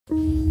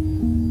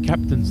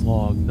Captain's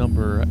Log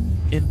number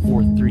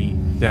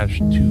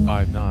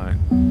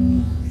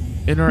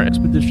N43-259. In our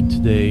expedition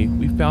today,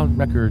 we found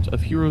records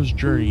of heroes'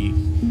 journey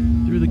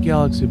through the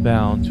galaxy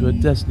bound to a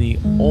destiny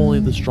only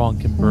the strong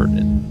can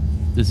burden.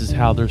 This is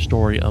how their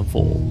story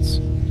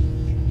unfolds.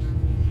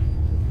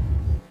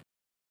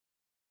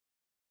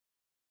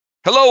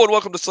 Hello and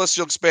welcome to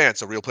Celestial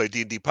Expanse, a real play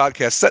D&D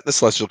podcast set in the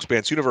Celestial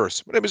Expanse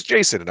universe. My name is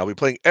Jason, and I'll be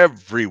playing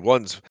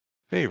everyone's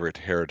favorite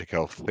heretic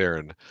elf,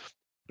 Theron.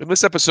 In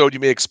this episode, you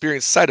may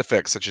experience side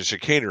effects such as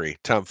chicanery,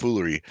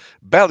 tomfoolery,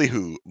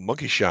 ballyhoo,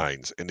 monkey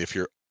shines, and if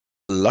you're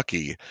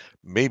lucky,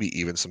 maybe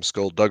even some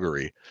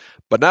skullduggery.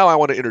 But now I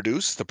want to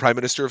introduce the Prime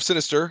Minister of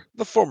Sinister,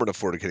 the former of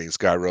Forticating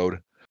Skyroad,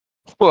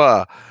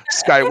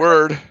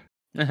 Skyward,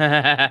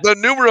 the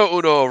numero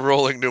uno of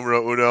rolling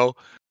numero uno,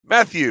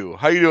 Matthew.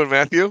 How you doing,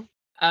 Matthew?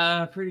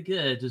 Pretty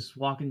good. Just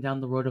walking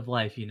down the road of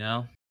life, you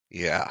know?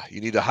 Yeah,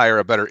 you need to hire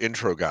a better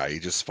intro guy. He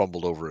just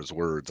fumbled over his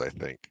words, I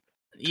think.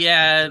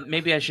 Yeah,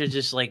 maybe I should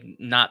just,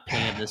 not pay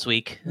him this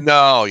week.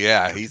 No,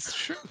 yeah,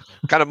 he's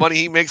kind of money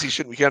he makes, he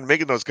shouldn't be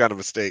making those kind of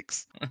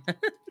mistakes.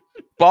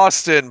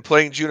 Boston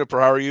playing Juniper.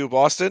 How are you,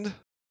 Boston?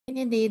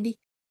 Indeed.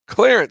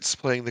 Clarence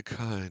playing the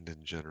kind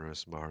and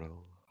generous Marlo.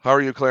 How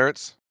are you,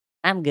 Clarence?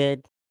 I'm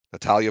good.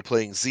 Natalia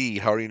playing Z.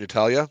 How are you,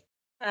 Natalia?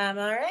 I'm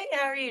all right.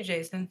 How are you,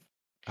 Jason?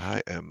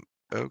 I am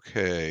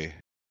okay.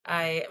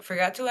 I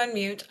forgot to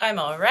unmute. I'm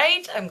all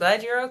right. I'm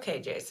glad you're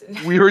okay, Jason.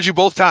 We heard you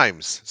both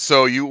times,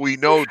 so we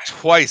know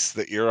twice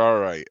that you're all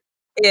right.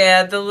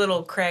 Yeah, the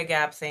little Craig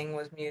app thing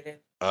was muted.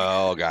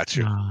 Oh, got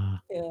you.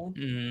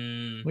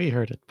 Yeah, We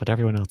heard it, but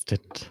everyone else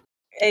didn't.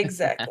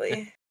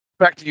 exactly.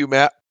 Back to you,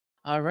 Matt.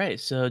 All right,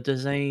 so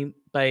does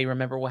anybody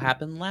remember what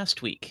happened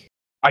last week?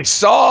 I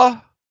saw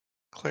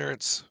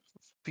Clarence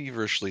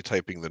feverishly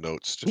typing the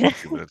notes just a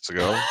few minutes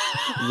ago.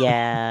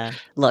 Yeah.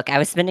 Look, I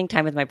was spending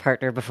time with my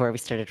partner before we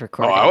started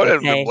recording. I wouldn't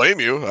okay? blame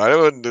you.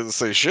 didn't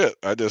say shit.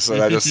 I just said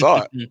I just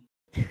saw it.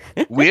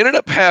 We ended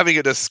up having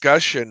a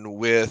discussion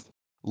with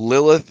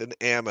Lilith and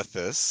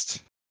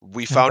Amethyst.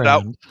 We found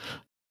out,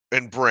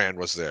 and Bran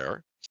was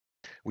there.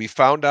 We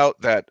found out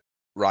that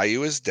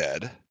Ryu is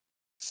dead,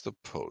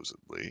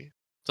 supposedly.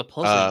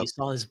 Supposedly, you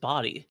saw his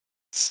body.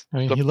 I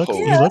mean, he looked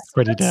Yes,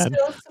 pretty but dead.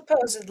 Still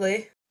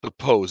supposedly.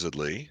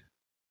 Supposedly.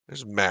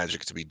 There's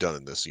magic to be done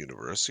in this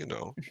universe, you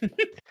know. We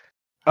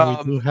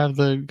do have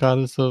the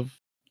goddess of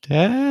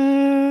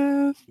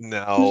death.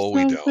 No,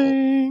 we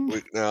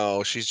don't.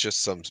 No, she's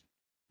just some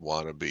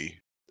wannabe.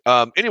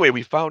 Anyway,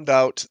 we found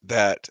out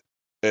that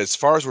as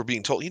far as we're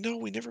being told,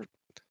 we never,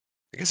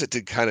 I guess it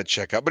did kind of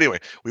check out. But anyway,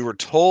 we were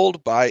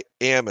told by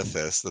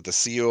Amethyst that the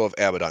CEO of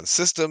Abaddon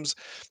Systems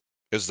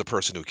is the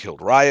person who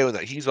killed Ryu and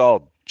that he's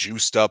all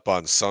juiced up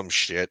on some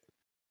shit,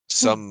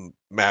 some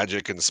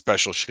magic and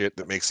special shit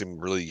that makes him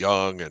really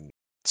young. And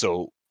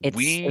so It's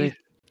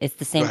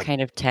the same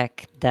kind of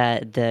tech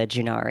that the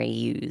Junari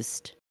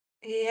used.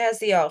 He has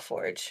the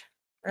Allforge,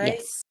 right?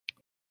 Yes.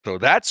 So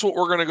that's what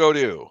we're going to go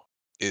do,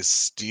 is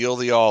steal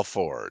the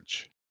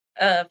Allforge.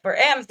 For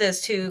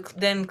Amethyst, who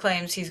then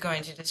claims he's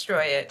going to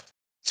destroy it.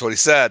 That's what he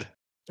said.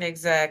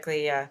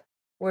 Exactly, yeah.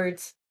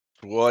 Words.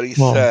 What he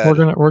Well, said.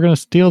 we're gonna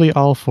steal the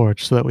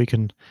Allforge so that we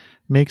can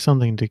make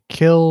something to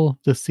kill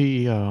the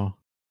CEO.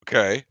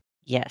 Okay.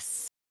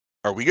 Yes.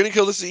 Are we going to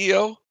kill the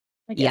CEO?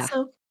 I guess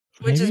so.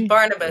 Which is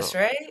Barnabas,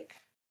 right?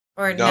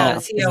 Or no,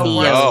 the CEO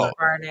was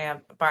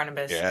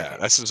Barnabas. Yeah,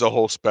 okay. this is a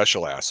whole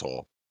special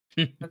asshole.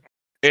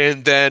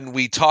 And then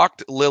we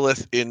talked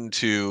Lilith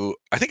into,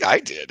 I think I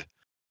did,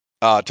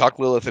 talked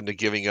Lilith into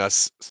giving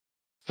us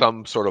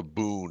some sort of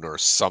boon or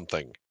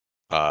something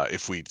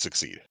if we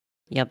succeed.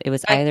 Yep, it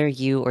was either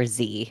you or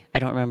Z. I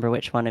don't remember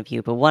which one of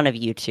you, but one of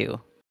you two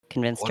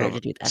convinced her to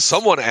do that.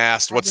 Someone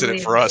asked, what's in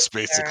it for us,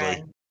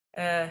 basically.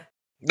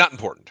 Not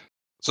important.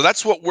 So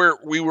that's what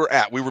we were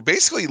at. We were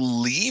basically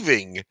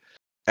leaving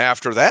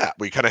after that.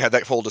 We kind of had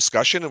that full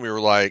discussion, and we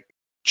were like,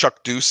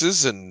 chuck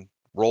deuces and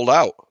rolled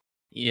out.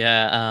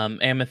 Yeah,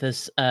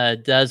 Amethyst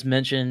does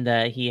mention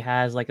that he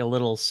has a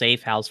little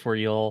safe house for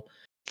you all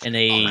in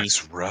a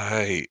that's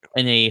right.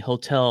 In a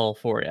hotel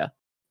for you.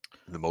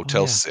 The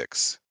Motel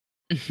 6.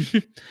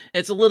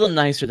 It's a little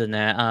nicer than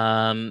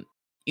that.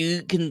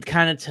 You can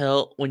kind of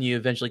tell when you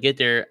eventually get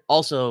there.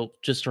 Also,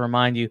 just to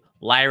remind you,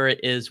 Lyra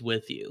is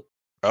with you.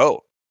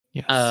 Oh.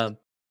 Yes.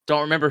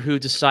 Don't remember who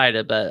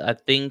decided, but I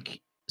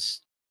think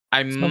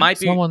might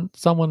be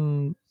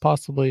someone,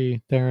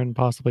 possibly Theron,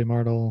 possibly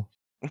Martel.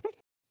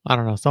 I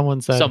don't know.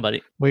 Someone said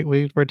somebody.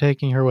 We're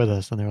taking her with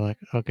us, and they're like,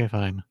 okay,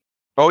 fine.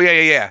 Oh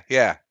yeah.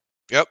 Yep,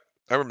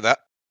 I remember that.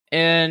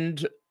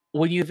 And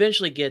when you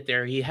eventually get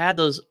there, he had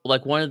those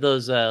one of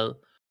those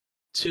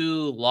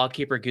two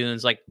lawkeeper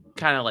goons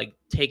kind of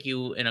take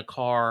you in a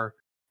car.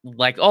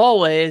 Like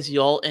always, you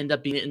all end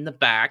up being in the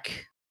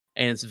back,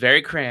 and it's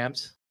very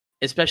cramped.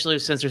 Especially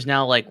since there's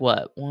now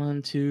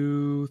 1,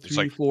 2,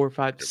 3, 4,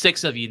 5,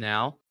 6 of you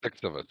now. 6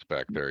 of us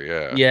back there,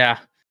 yeah. Yeah.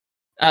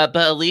 But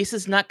at least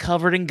it's not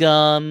covered in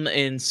gum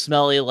and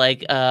smelly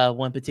like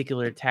one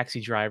particular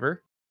taxi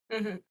driver.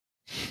 Mm-hmm.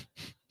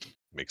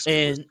 Makes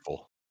me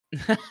wistful.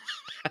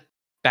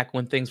 Back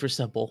when things were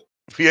simple.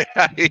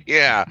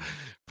 Yeah.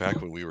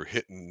 Back when we were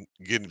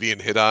being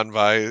hit on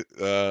by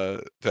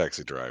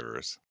taxi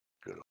drivers.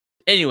 Good.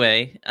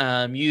 Anyway,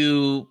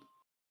 the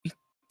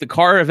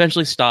car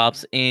eventually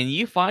stops, and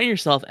you find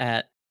yourself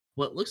at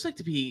what looks like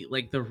to be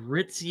like the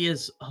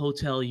ritziest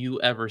hotel you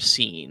ever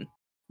seen.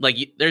 Like,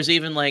 there's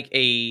even like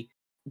a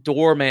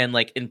doorman,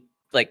 like in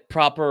like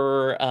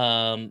proper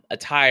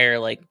attire,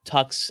 like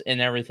tux and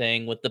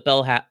everything, with the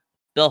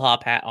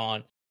bellhop hat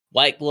on,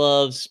 white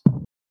gloves,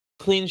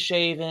 clean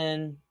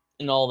shaven,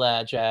 and all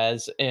that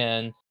jazz.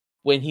 And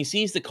when he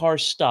sees the car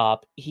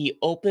stop, he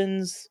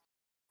opens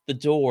the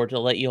door to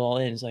let you all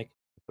in. He's like,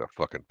 The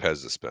fucking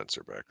Pez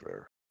dispenser back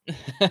there.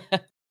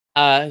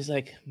 he's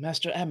like,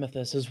 Master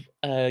Amethyst has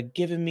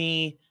given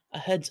me a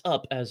heads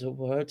up, as it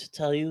were, to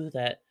tell you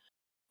that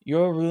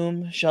your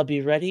room shall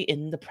be ready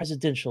in the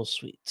presidential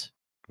suite.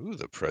 Ooh,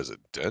 the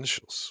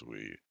presidential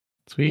suite.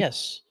 Sweet.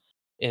 Yes,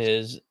 it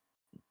is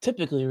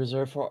typically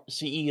reserved for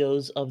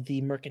CEOs of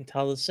the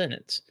Mercantile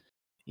Senate.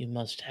 You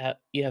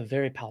have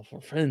very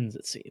powerful friends,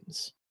 it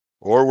seems.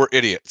 Or we're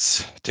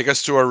idiots. Take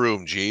us to our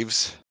room,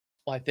 Jeeves.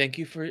 Why, thank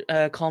you for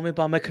calling me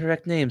by my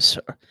correct name,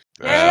 sir.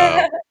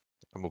 I'm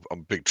a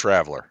big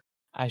traveler.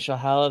 I shall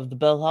have the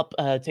bellhop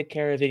take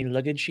care of any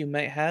luggage you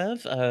might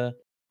have.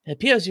 It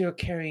appears you're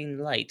carrying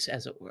light,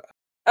 as it were.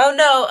 Oh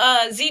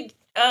no, Z.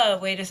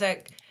 Wait a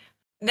sec.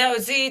 No,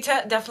 Z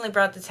definitely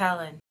brought the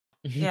Talon.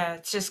 Yeah,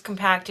 it's just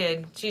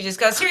compacted. She just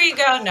goes, "Here you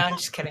go." No, I'm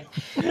just kidding.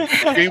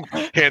 He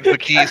hands the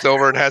keys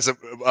over and has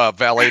a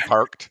valet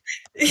parked.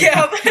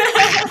 Yeah.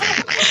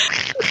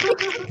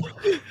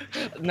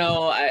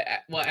 No,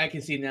 what I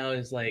can see now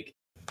is like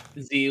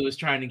Z was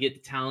trying to get the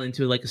Talon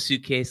into like a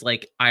suitcase,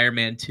 like Iron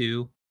Man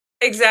 2.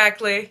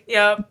 Exactly.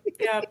 Yep.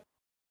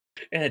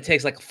 And it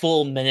takes like a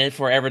full minute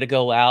forever to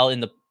go out,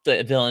 and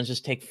the villains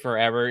just take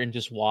forever and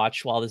just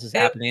watch while this is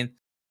happening.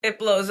 It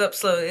blows up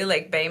slowly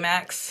like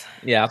Baymax.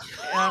 Yeah.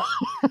 Yeah.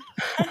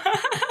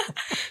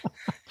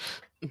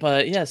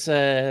 But yes,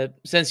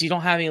 since you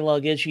don't have any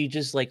luggage, he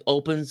just like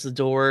opens the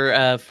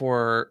door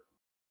for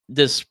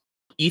this.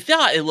 You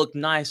thought it looked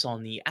nice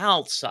on the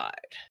outside.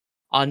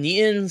 On the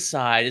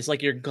inside, it's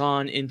like you're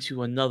gone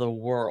into another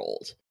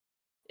world.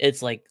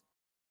 It's like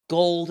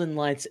golden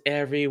lights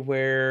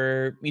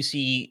everywhere. You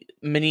see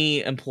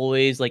many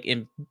employees like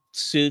in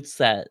suits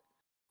that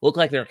look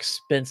like they're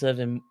expensive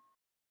and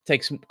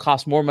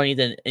cost more money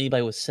than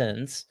anybody with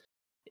sense.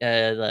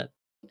 You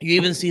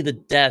even see the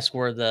desk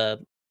where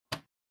the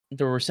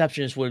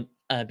receptionist would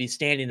be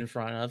standing in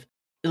front of.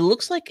 It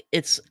looks like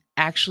it's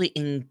actually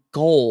in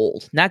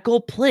gold, not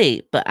gold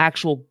plate, but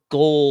actual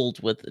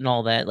gold with and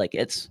all that. Like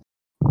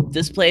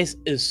this place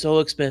is so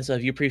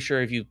expensive. You're pretty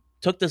sure if you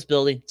took this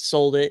building,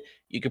 sold it,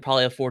 you could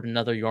probably afford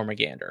another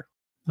Jormungandr.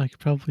 I could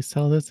probably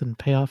sell this and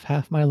pay off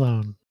half my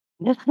loan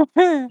or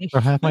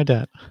half my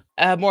debt.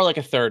 More like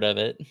a third of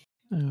it.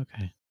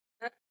 Okay.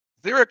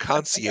 Is there a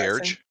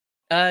concierge?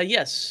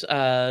 Yes.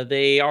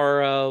 They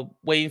are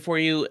waiting for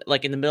you,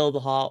 like in the middle of the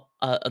hall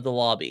of the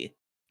lobby.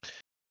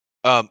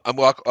 I'm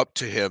walk up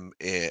to him,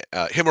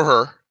 him or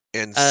her,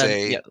 and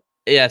say,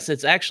 Yes,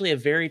 it's actually a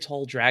very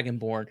tall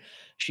dragonborn.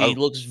 She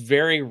looks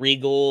very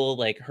regal.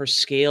 Like her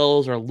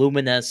scales are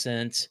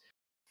luminescent,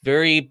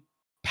 very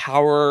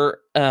power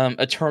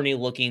attorney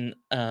looking.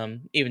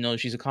 Even though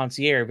she's a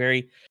concierge,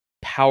 very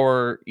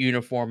power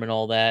uniform and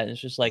all that.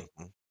 It's just like,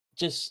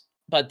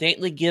 but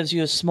Daintily gives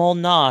you a small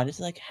nod. It's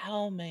like,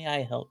 how may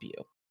I help you?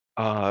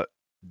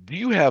 Do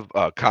you have?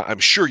 I'm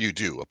sure you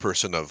do. A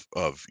person of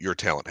your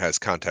talent has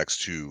contacts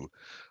to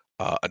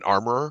an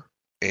armorer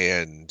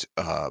and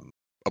a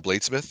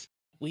bladesmith.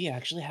 We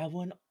actually have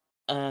one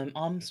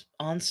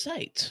on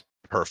site.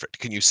 Perfect.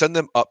 Can you send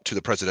them up to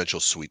the presidential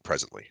suite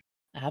presently?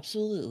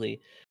 Absolutely.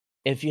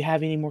 If you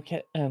have any more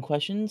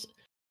questions,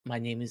 my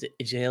name is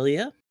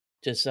Azalea.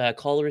 Just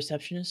call the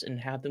receptionist and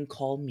have them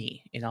call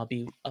me, and I'll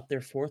be up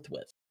there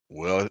forthwith.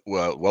 Well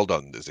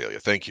done, Azalea.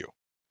 Thank you.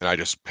 And I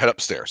just head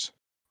upstairs.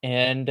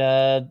 And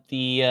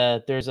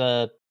there's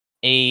an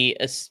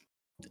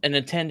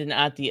attendant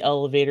at the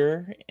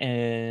elevator,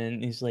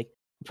 and he's like,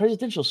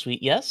 "Presidential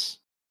suite, yes."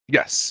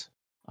 Yes.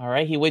 All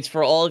right. He waits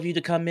for all of you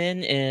to come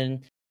in,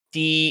 and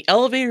the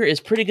elevator is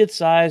pretty good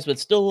size, but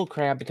still a little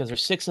cramped because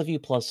there's 6 of you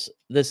plus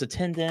this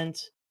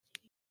attendant.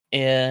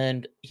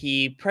 And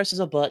he presses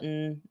a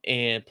button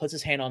and puts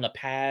his hand on a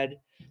pad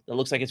that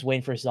looks like it's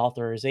waiting for his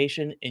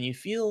authorization, and you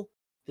feel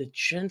the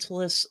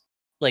gentlest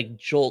like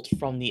jolt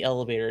from the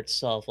elevator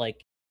itself.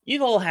 Like,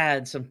 you've all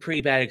had some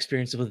pretty bad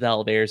experiences with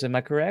elevators, am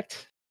I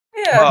correct?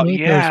 Yeah. I feel like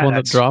there was one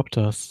that dropped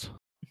us.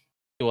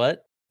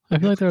 What? I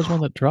feel like there was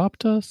one that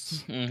dropped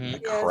us.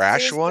 Mm-hmm. Yeah,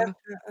 Crash Zeus one?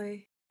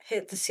 definitely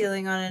hit the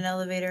ceiling on an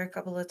elevator a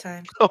couple of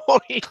times. Oh,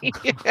 yeah.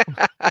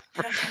 I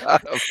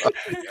forgot about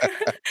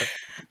that.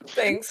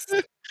 Thanks.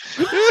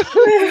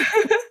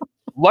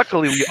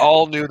 Luckily, we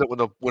all knew that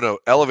when an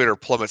elevator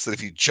plummets, that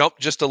if you jump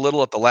just a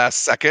little at the last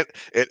second,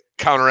 it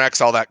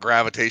counteracts all that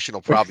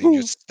gravitational problem.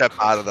 You just step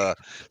out of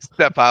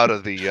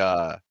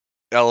the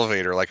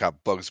elevator like a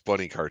Bugs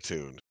Bunny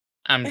cartoon.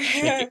 I'm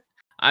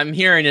I'm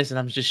hearing this and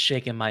I'm just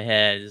shaking my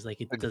head. It's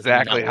like it does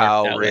Exactly not work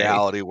how that way.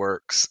 reality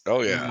works.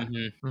 Oh yeah,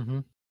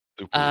 Mhm.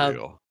 super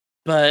real.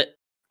 But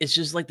it's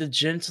just like the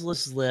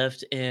gentlest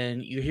lift,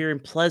 and you're hearing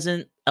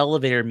pleasant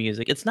elevator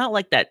music. It's not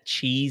like that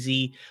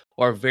cheesy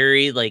or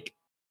very like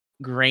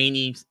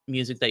grainy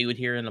music that you would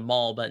hear in the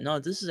mall, but no,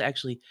 this is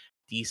actually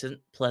decent,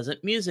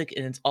 pleasant music,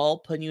 and it's all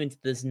putting you into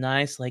this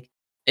nice, like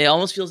it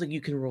almost feels like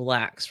you can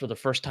relax for the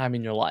first time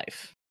in your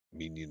life. I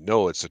mean, you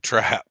know it's a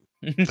trap.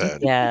 Then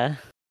Yeah.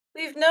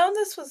 We've known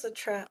this was a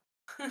trap.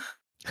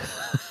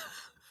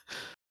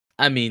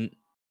 I mean,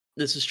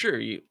 this is true.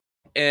 You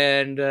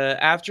and We,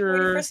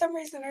 after for some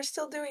reason, are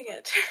still doing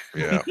it.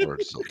 yeah, we're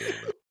still doing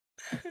it.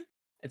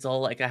 it's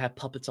all like I have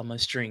puppets on my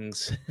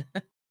strings.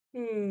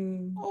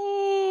 Hmm.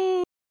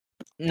 Are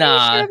you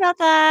Nah, sure about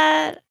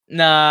that?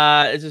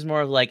 nah. It's just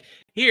more of like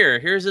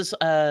here's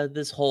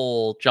this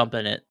hole. Jump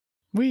in it.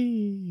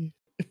 Wee.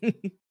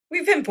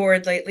 We've been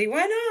bored lately.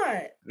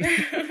 Why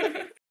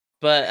not?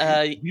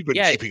 But We've been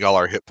yeah, keeping all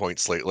our hit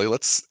points lately.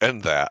 Let's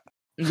end that.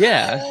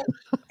 yeah.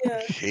 Yeah.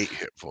 I hate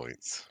hit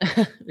points.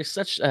 There's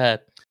such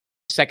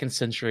second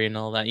century and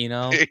all that, you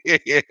know.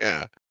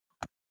 Yeah.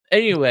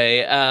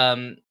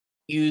 Anyway,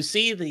 you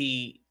see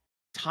the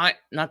time,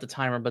 not the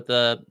timer, but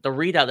the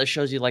readout that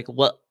shows you like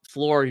what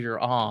floor you're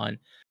on,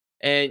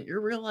 and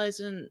you're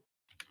realizing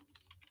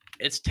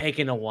it's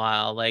taking a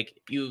while. Like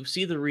you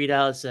see the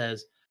readout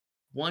says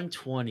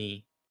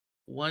 120,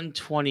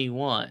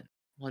 121,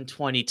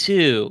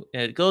 122,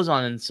 and it goes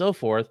on and so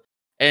forth,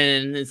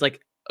 and it's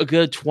like a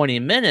good 20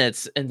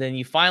 minutes, and then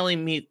you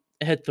finally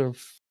hit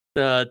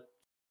the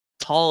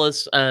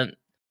tallest,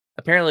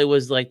 apparently it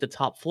was like the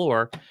top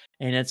floor,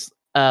 and it's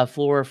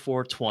floor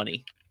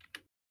 420.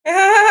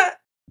 Nice.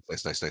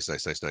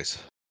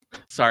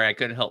 Sorry, I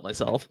couldn't help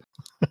myself.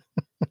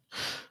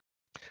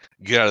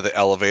 Get out of the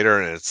elevator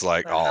and it's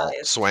like Oh, all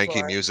it's swanky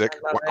floor. music.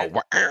 I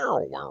love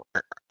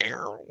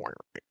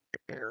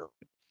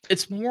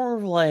It's more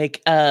of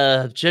like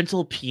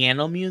gentle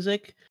piano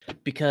music,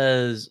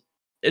 because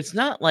it's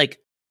not like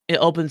it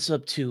opens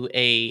up to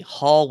a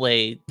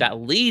hallway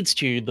that leads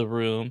to the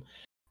room.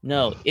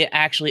 No, it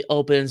actually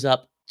opens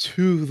up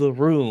to the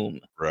room,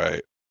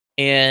 Right.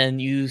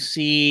 and you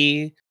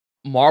see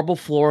marble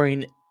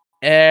flooring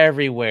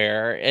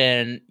everywhere,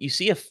 and you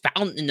see a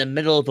fountain in the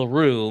middle of the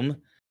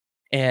room,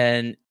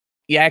 and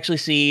you actually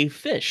see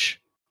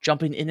fish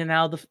jumping in and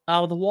out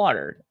of the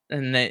water,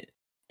 and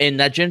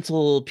that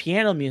gentle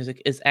piano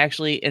music is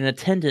actually an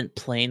attendant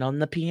playing on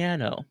the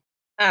piano.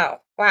 Oh,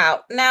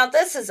 wow. Now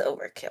this is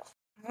overkill.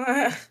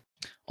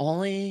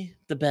 Only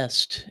the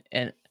best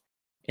and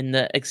in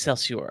the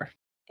Excelsior.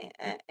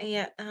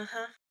 Yeah,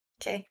 uh-huh.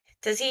 Okay.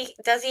 Does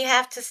he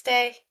have to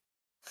stay?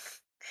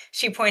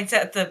 She points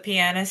at the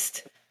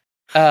pianist.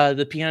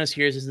 The pianist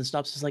hears this and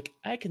stops. Is like,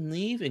 I can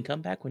leave and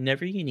come back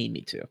whenever you need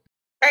me to.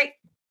 Right.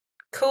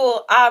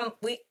 Cool.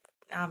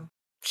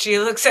 She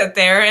looks at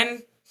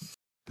Theron.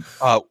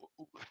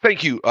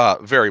 Thank you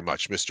very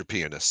much, Mr.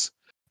 Pianist.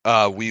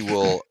 We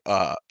will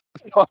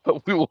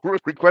we will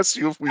request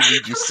you if we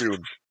need you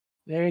soon.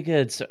 Very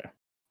good, sir.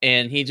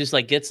 And he just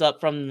like gets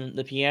up from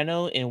the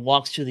piano and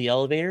walks to the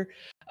elevator.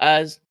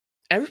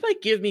 Everybody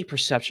give me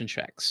perception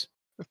checks.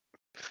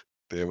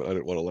 Damn it, I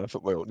didn't want to laugh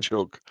at my own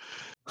joke.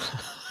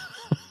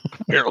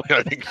 Apparently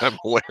I think I'm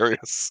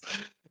hilarious.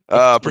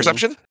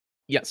 Perception?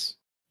 Yes.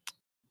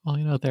 Well,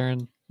 you know,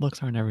 Theron,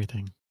 looks aren't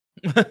everything.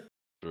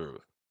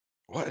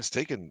 What has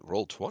taken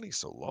roll 20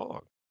 so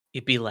long?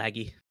 It'd be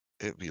laggy.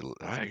 It'd be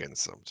lagging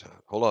sometime.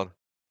 Hold on.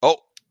 Oh,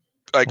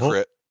 I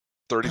crit.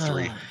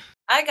 33.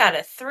 I got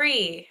a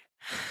 3.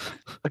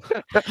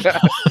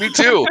 Me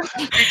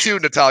too,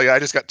 Natalia. I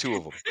just got 2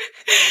 of them.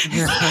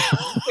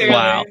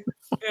 Wow.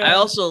 Yeah. I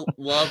also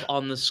love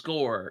on the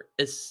score.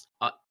 It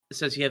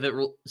says you have it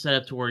set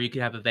up to where you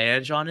can have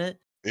advantage on it.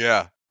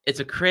 Yeah. It's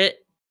a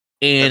crit,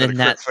 And and then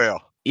in a crit that fail.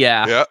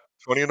 yeah. Yeah.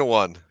 20 and a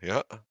 1.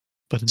 Yeah.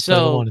 But instead of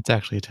So- 1, it's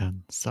actually a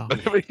 10. So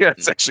Yeah,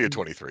 it's actually a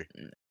 23.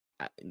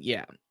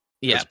 Yeah.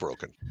 It's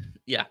broken.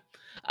 Yeah.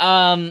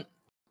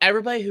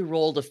 Everybody who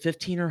rolled a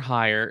 15 or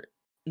higher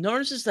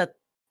notices that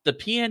the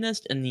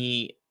pianist and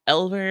the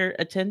elevator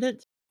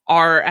attendant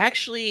are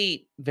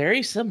actually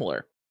very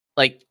similar,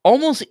 like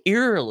almost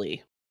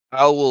eerily.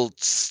 I will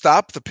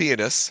stop the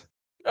pianist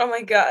Oh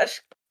my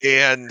gosh.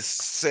 and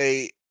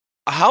say,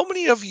 how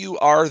many of you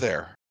are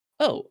there?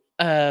 Oh,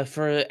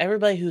 for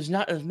everybody who's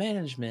not of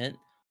management,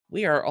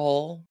 we are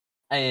all,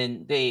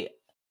 and the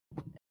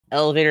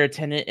elevator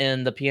attendant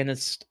and the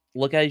pianist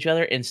look at each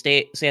other and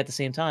say at the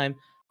same time,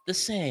 the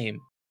same.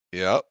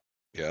 Yep.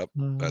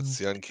 That's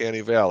the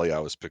uncanny valley I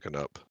was picking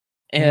up.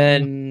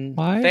 And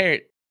why? there,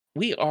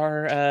 we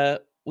are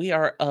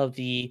of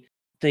the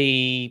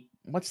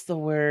what's the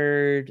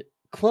word,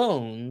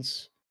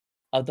 clones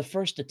of the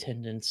first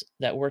attendants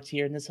that worked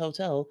here in this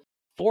hotel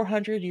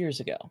 400 years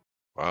ago.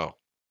 Wow.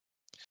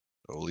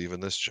 No leaving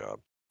this job.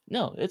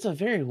 No, it's a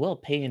very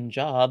well-paying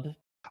job.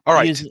 All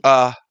right. Using-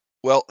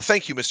 Well,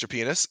 thank you, Mr.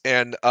 Pianist,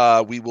 and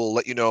we will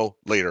let you know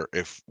later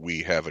if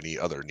we have any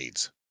other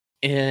needs.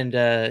 And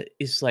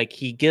it's like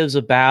he gives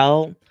a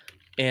bow,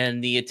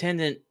 And the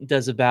attendant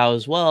does a bow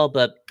as well,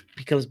 but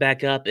he comes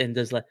back up and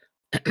does like,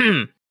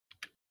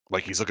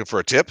 Like he's looking for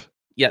a tip?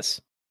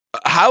 yes.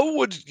 How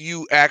would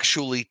you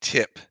actually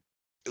tip?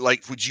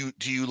 Like, do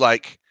you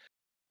like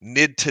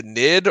nid to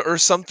nid or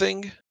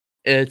something?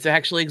 It's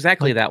actually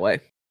exactly Like- that way.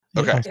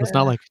 Okay. Oh, so it's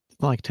not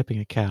like tipping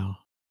a cow.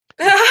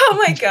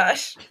 Oh my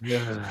gosh.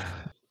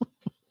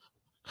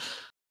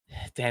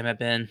 Damn it,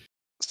 Ben.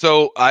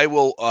 So I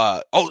will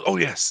oh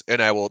yes,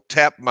 and I will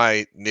tap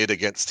my nid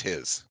against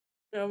his.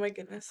 Oh my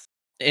goodness.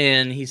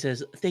 And he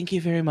says, "Thank you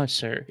very much,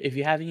 sir. If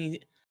you have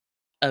any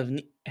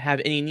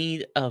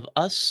need of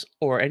us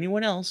or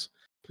anyone else,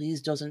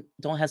 please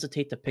don't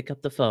hesitate to pick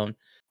up the phone."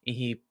 And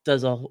he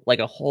does a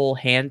whole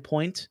hand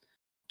point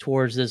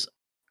towards this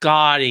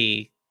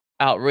gaudy,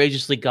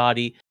 outrageously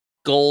gaudy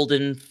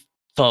golden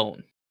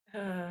phone.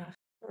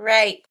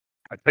 Right.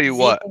 I'll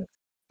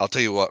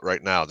tell you what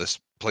right now, this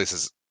place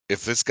is,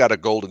 if it's got a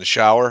golden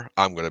shower,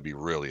 I'm gonna be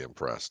really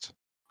impressed.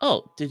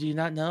 Oh, did you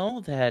not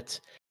know that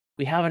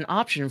we have an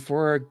option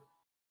for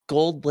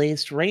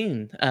gold-laced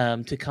rain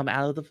to come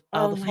out of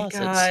Oh the my faucets?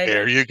 God.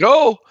 There you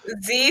go.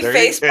 Z There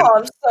face you- and-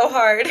 palms so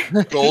hard.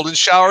 Golden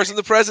showers in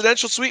the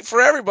presidential suite for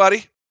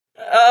everybody.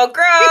 Oh,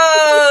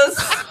 gross.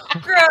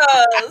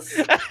 Gross.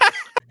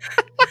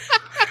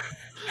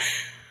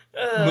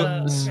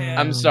 Oh, man.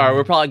 I'm sorry,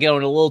 we're probably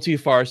going a little too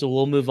far, so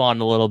we'll move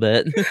on a little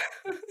bit.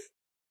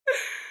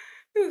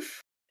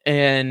 Oof.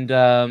 And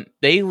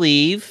they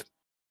leave,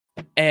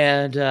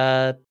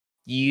 and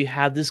you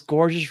have this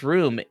gorgeous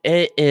room.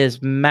 It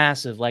is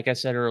massive, like I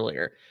said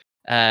earlier.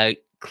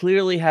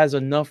 Clearly has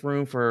enough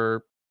room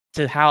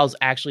to house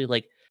actually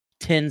like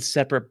 10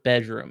 separate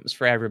bedrooms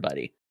for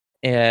everybody.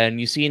 And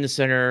you see in the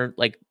center,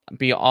 like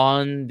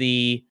beyond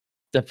the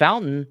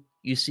fountain,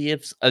 you see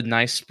it's a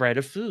nice spread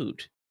of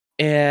food.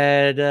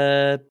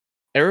 And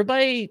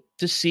everybody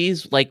just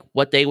sees like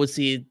what they would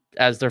see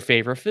as their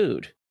favorite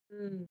food.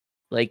 Mm.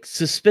 Like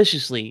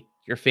suspiciously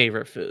your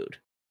favorite food.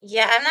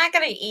 Yeah, I'm not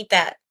gonna eat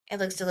that. It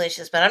looks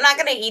delicious, but I'm not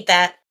gonna eat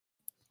that.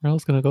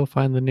 Merle's gonna go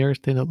find the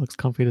nearest thing that looks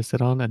comfy to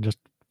sit on and just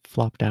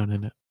flop down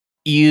in it.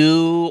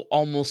 You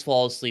almost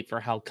fall asleep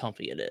for how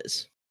comfy it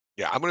is.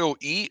 Yeah, I'm gonna go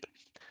eat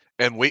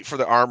and wait for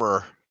the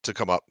armor to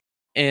come up.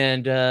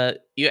 And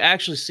you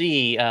actually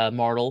see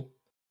Martel,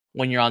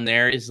 when you're on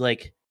there, is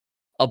like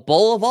a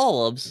bowl of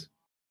olives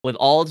with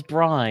all its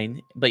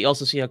brine, but you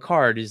also see a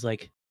card is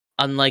like,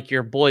 unlike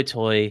your boy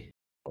toy,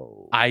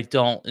 I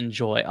don't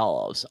enjoy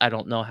olives. I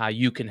don't know how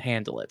you can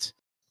handle it.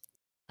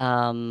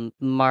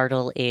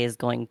 Martel is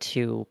going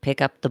to pick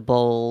up the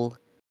bowl,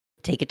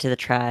 take it to the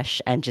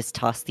trash, and just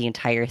toss the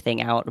entire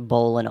thing out,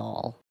 bowl and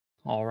all.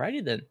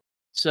 Alrighty then.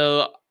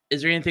 So,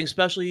 is there anything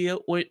special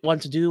you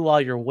want to do while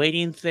you're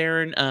waiting,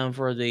 Theron,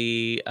 for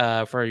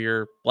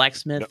your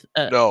blacksmith?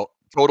 No,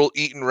 total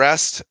eat and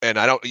rest, and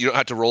you don't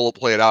have to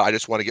play it out. I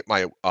just want to get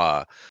my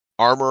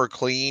armor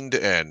cleaned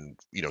and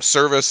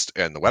serviced,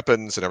 and the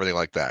weapons and everything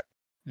like that.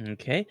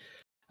 Okay.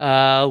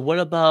 What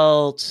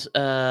about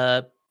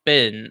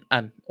Ben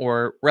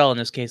or Rel in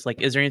this case?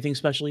 Like, is there anything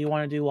special you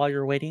want to do while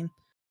you're waiting?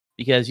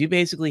 Because you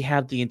basically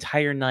have the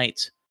entire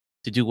night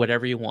to do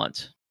whatever you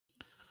want.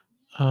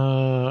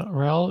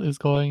 Rel is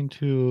going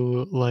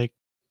to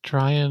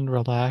try and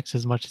relax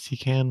as much as he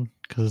can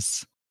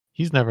because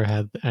he's never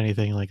had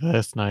anything like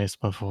this nice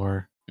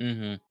before.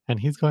 Mm-hmm. And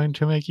he's going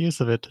to make use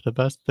of it to the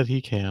best that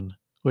he can,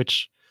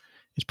 which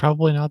is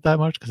probably not that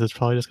much because it's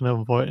probably just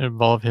going to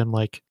involve him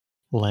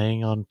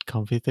laying on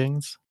comfy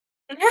things.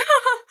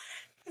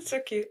 That's so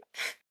cute.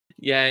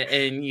 Yeah,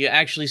 and you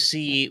actually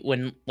see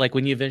when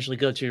you eventually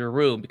go to your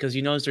room, because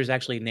you notice there's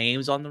actually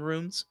names on the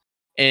rooms,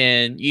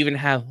 and you even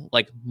have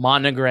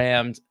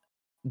monogrammed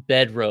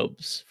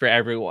bedrobes for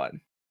everyone.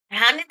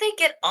 How did they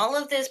get all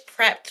of this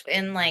prepped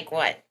in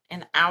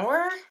an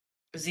hour?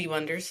 Z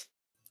wonders.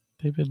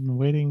 They've been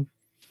waiting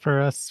for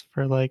us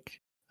for I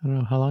don't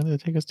know, how long did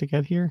it take us to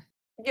get here?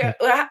 Yeah.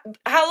 Well,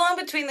 how long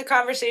between the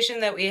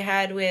conversation that we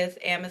had with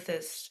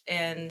Amethyst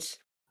and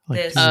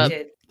this 2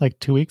 did?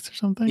 2 weeks or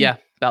something? Yeah,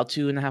 about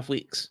 2.5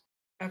 weeks.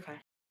 Okay.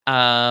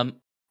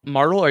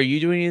 Martel, are you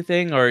doing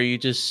anything, or are you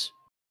just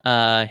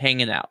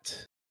hanging out?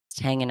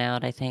 Just hanging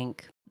out, I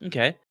think.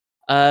 Okay.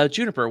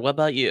 Juniper, what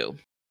about you?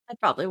 I'd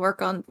probably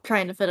work on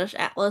trying to finish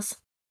Atlas.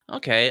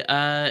 Okay.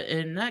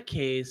 In that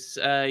case,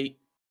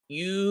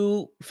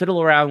 you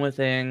fiddle around with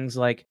things.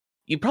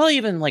 You probably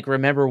even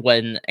remember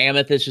when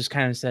Amethyst just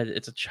kind of said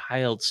it's a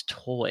child's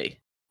toy,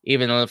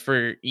 even though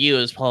for you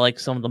it's probably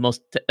some of the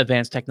most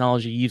advanced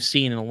technology you've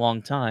seen in a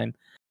long time.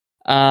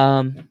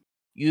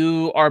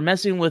 You are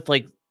messing with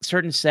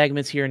certain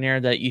segments here and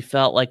there that you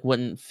felt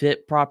wouldn't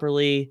fit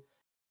properly,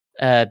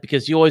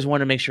 because you always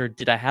want to make sure,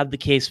 did I have the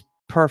case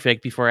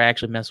perfect before I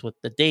actually mess with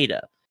the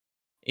data?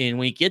 And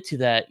when you get to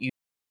that, you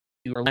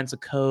glance a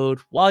code.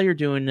 While you're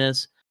doing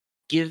this,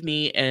 give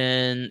me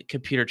a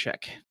computer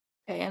check.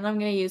 Okay, and I'm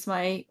going to use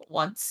my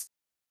once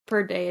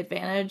per day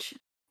advantage.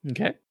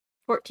 Okay.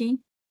 14.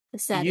 The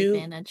sad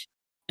advantage.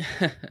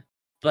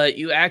 But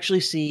you actually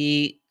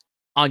see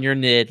on your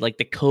NID,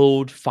 the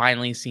code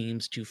finally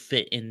seems to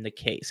fit in the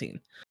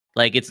casing.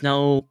 Like it's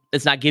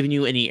not giving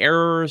you any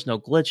errors, no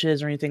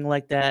glitches or anything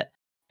like that.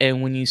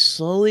 And when you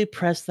slowly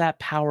press that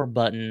power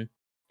button,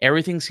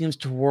 everything seems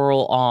to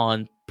whirl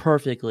on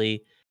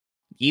perfectly.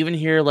 You even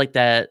hear like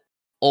that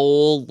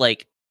old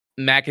like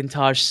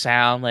Macintosh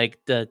sound, like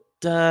the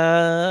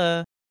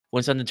duh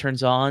when something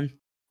turns on,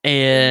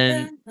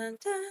 and Dun, dun,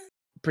 dun.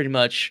 pretty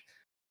much,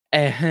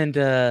 and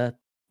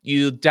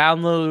you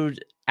download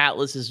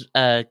Atlas's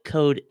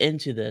code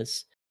into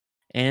this,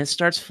 and it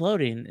starts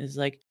floating. It's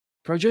like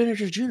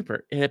Progenitor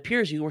Juniper. It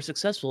appears you were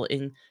successful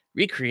in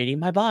recreating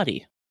my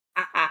body.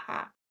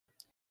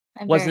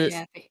 I'm Was very it?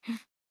 happy.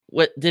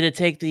 What did it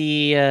take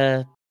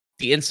the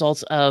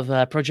insults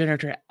of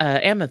Progenitor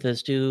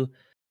Amethyst to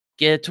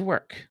get it to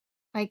work?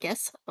 I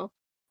guess so.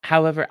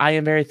 However, I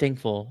am very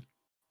thankful.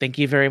 Thank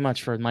you very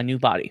much for my new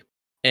body.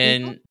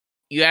 And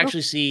you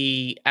actually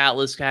see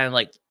Atlas kind of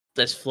like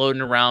just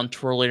floating around,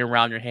 twirling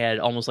around your head,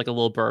 almost like a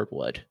little bird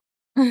would.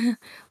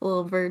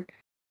 Little bird.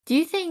 Do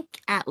you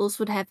think Atlas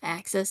would have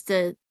access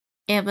to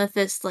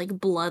Amethyst like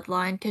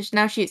bloodline? Because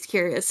now she's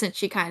curious since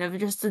she kind of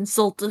just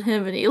insulted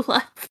him and he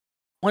left.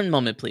 One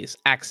moment, please.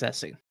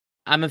 Accessing.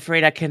 I'm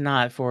afraid I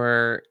cannot,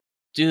 for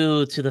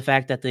due to the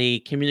fact that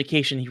the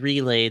communication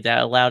relay that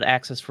allowed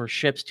access for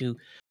ships to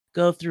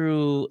go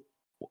through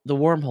the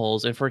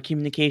wormholes and for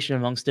communication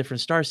amongst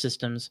different star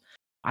systems,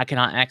 I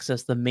cannot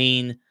access the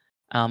main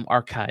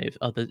archive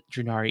of the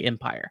Drenari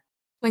Empire.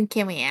 When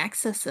can we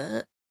access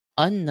it?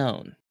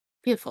 Unknown.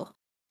 Beautiful.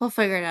 We'll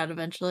figure it out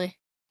eventually.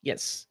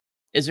 Yes.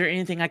 Is there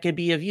anything I could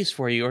be of use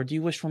for you, or do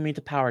you wish for me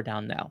to power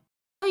down now?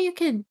 Oh, you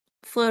can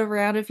float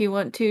around if you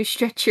want to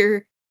stretch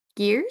your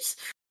gears.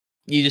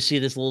 You just see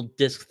this little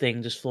disc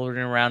thing just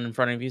floating around in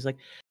front of you. He's like,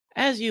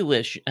 as you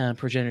wish,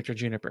 Progenitor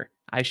Juniper.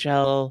 I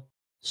shall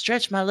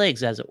stretch my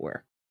legs, as it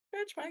were.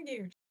 Stretch my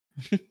gears.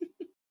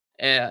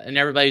 And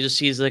everybody just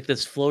sees like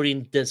this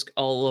floating disc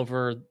all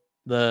over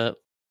the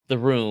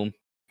room.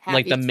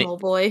 Happy Like small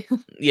boy.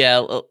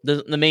 Yeah,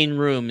 the main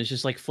room is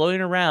just like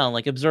floating around,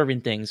 like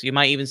observing things. You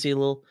might even see a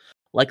little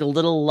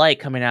light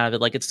coming out of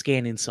it, like it's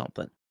scanning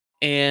something.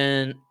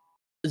 And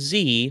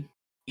Z,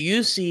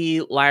 you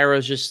see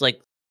Lyra's just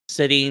like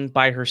sitting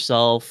by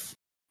herself,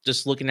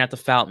 just looking at the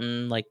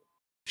fountain, like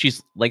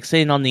she's like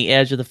sitting on the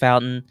edge of the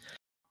fountain,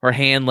 her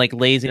hand like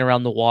lazing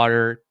around the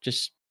water,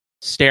 just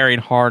staring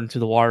hard into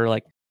the water,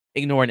 like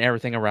ignoring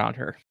everything around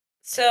her.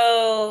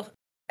 So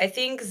I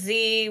think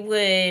Z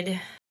would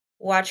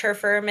watch her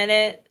for a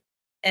minute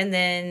and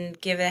then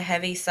give a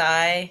heavy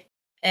sigh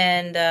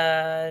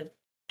and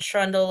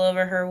trundle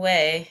over her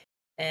way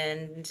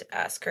and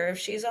ask her if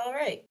she's all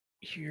right.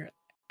 You're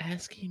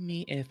asking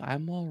me if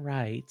I'm all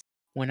right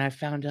when I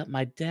found out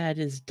my dad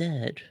is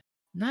dead.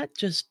 Not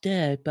just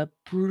dead, but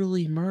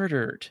brutally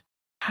murdered.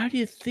 How do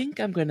you think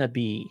I'm gonna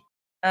be?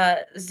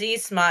 Z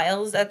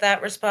smiles at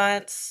that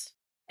response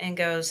and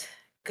goes,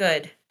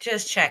 "Good,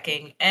 just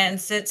checking," and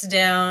sits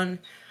down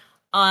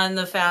on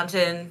the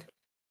fountain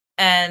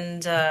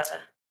and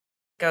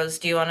goes,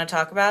 "Do you want to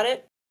talk about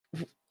it?"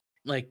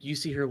 Like, you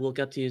see her look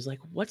up to you, is like,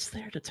 what's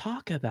there to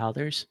talk about?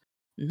 There's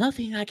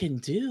nothing I can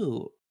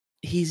do.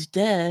 He's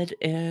dead,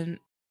 and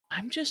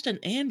I'm just an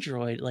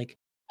android. Like,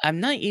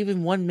 I'm not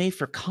even one made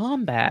for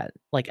combat.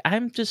 Like,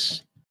 I'm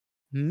just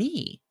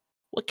me.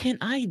 What can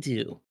I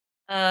do?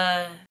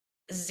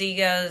 Z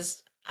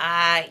goes,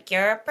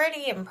 "You're a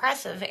pretty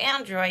impressive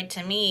android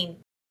to me."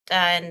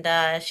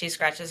 And she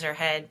scratches her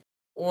head.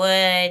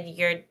 "Would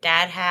your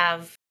dad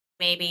have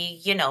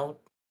maybe,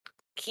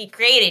 he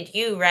created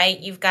you, right?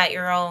 You've got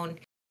your own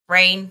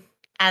brain,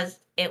 as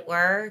it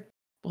were."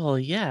 Well,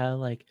 yeah,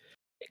 like,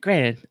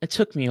 granted, it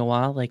took me a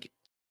while. Like,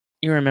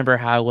 you remember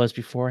how I was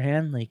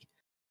beforehand? Like,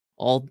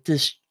 all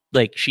this,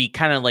 like, she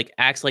kind of, like,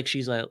 acts like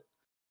she's, like,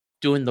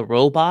 doing the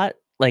robot,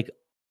 like,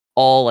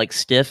 all, like,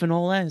 stiff and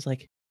all that. It's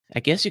like, I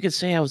guess you could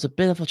say I was a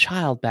bit of a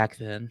child back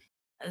then.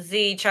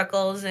 Z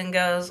chuckles and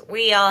goes,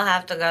 "We all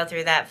have to go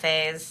through that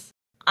phase."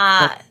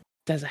 But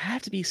does it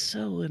have to be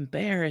so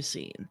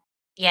embarrassing?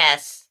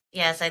 Yes,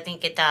 I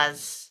think it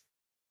does.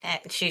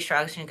 And she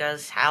shrugs and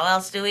goes, "How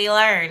else do we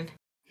learn?"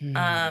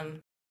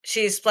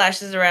 She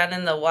splashes around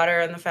in the water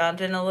in the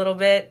fountain a little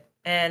bit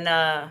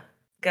and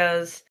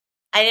goes,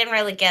 "I didn't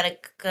really get a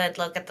good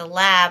look at the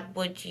lab.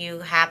 Would you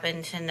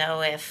happen to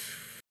know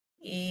if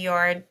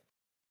your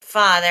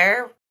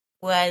father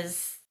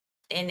was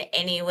in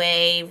any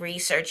way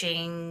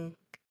researching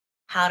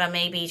how to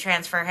maybe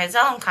transfer his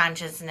own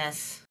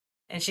consciousness?"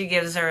 And she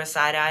gives her a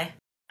side eye.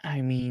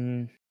 I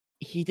mean,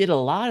 he did a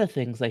lot of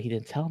things that he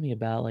didn't tell me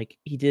about. Like,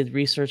 he did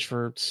research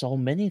for so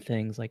many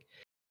things. Like,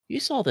 you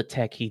saw the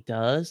tech he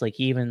does. Like,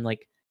 he even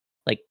like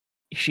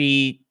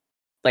she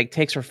like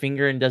takes her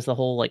finger and does the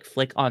whole like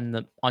flick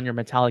on your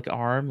metallic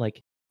arm,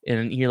 like,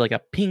 and you hear like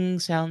a ping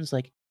sounds.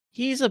 Like,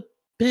 he's a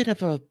bit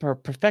of a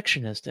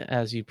perfectionist,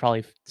 as you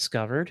probably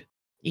discovered,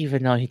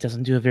 even though he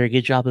doesn't do a very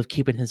good job of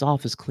keeping his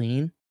office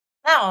clean.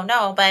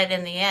 No, but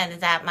in the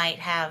end, that might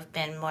have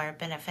been more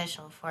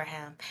beneficial for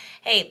him.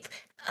 Hey,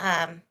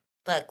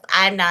 look,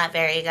 I'm not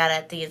very good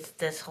at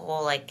this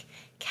whole like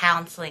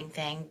counseling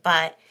thing,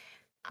 but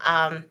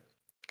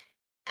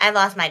I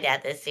lost my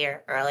dad this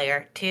year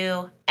earlier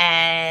too,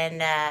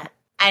 and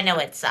I know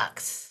it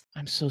sucks.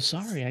 I'm so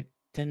sorry. I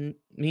didn't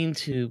mean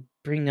to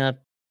bring up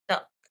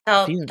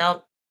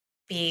Don't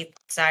be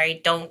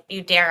sorry. Don't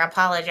you dare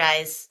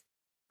apologize.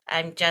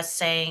 I'm just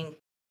saying,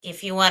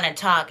 if you want to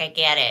talk, I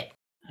get it.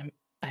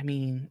 I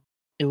mean,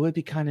 it would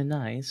be kind of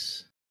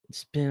nice.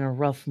 It's been a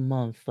rough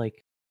month.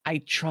 Like, I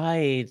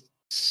tried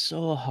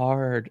so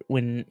hard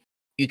when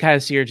you kind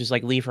of see her just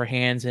like leave her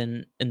hands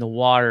in the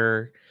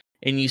water,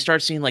 and you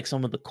start seeing like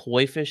some of the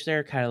koi fish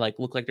there kind of like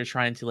look like they're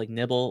trying to like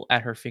nibble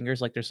at her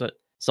fingers, like there's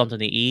something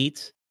to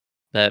eat,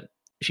 but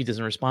she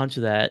doesn't respond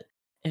to that.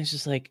 And it's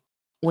just like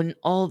when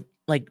all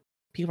like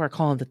people are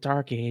calling it the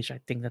dark age, I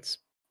think that's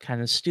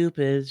kind of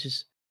stupid. It's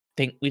just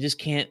think we just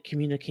can't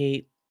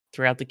communicate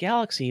throughout the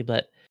galaxy,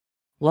 but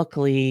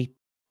luckily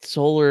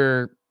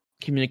solar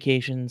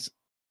communications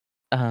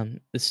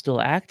is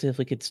still active.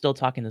 We could still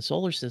talk in the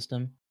solar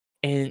system.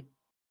 And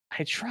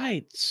I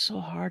tried so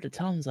hard to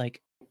tell him,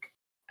 like,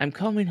 I'm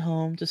coming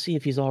home to see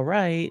if he's all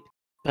right,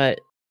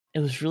 but it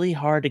was really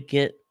hard to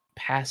get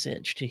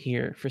passage to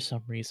hear for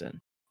some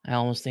reason. I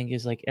almost think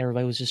it's like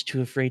everybody was just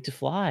too afraid to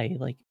fly.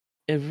 Like,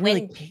 it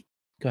really.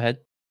 Go ahead.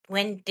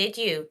 When did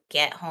you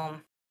get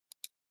home?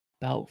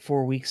 About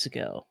 4 weeks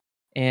ago.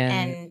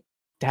 And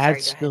Dad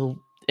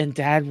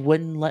Dad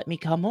wouldn't let me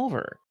come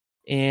over.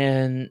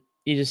 And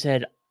he just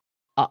said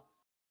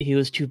he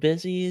was too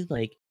busy,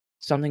 like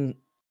something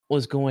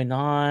was going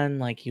on,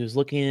 like he was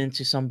looking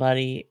into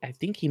somebody. I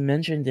think he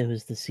mentioned it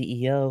was the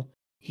CEO.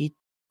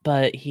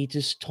 But he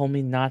just told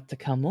me not to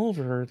come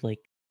over. Like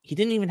he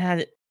didn't even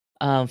have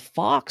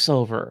Fox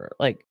over.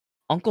 Like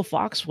Uncle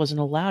Fox wasn't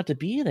allowed to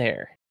be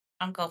there.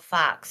 Uncle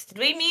Fox. Did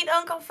we meet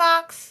Uncle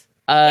Fox?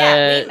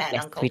 Yeah, we met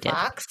yes, Uncle we did.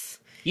 Fox.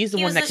 He's the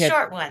He one was that the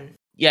short one.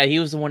 Yeah, he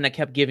was the one that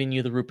kept giving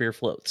you the root beer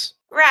floats.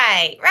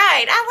 Right.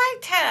 I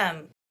liked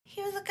him.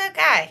 He was a good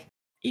guy.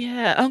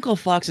 Yeah, Uncle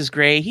Fox is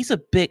great. He's a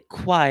bit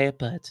quiet,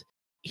 but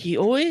he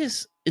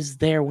always is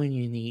there when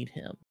you need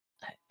him.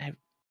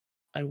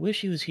 I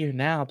wish he was here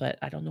now, but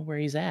I don't know where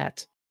he's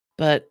at.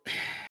 But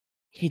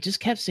he just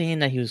kept saying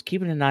that he was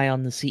keeping an eye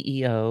on the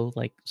CEO,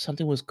 like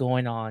something was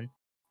going on,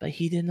 but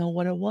he didn't know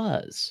what it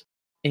was.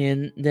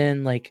 And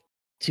then, like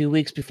 2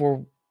 weeks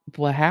before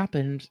what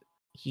happened,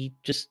 he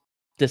just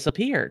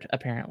disappeared,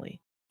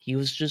 apparently. He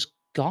was just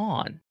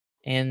gone.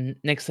 And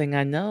next thing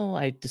I know,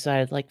 I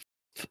decided, like,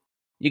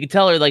 you can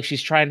tell her, like,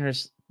 she's trying her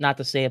not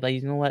to say it, but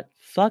you know what?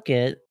 Fuck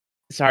it.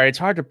 Sorry, it's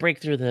hard to break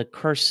through the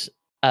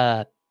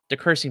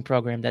cursing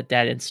program that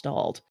Dad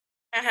installed.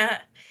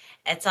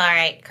 It's all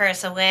right.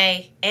 Curse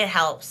away. It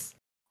helps.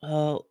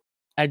 Well,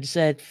 I just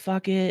said,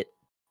 fuck it.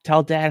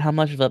 Tell Dad how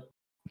much of a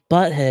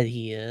butthead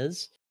he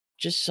is,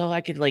 just so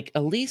I could, like,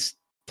 at least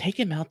take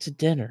him out to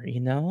dinner, you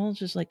know?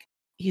 Just like,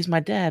 he's my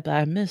dad, but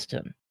I missed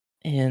him.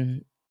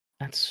 And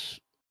that's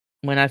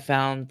when I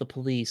found the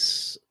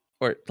police,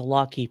 or the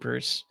law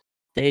keepers.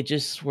 They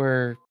just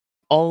were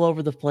all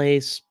over the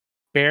place,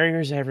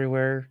 barriers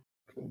everywhere,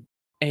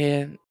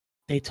 and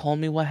they told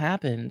me what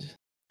happened.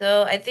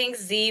 So I think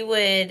Z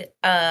would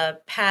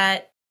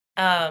pat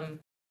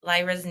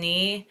Lyra's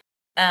knee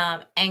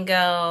and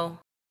go,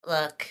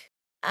 look,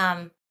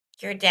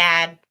 your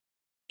dad,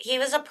 he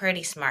was a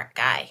pretty smart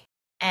guy.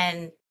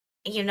 And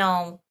you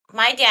know,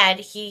 my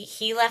dad,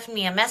 he left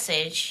me a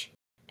message,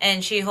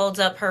 and she holds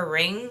up her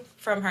ring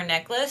from her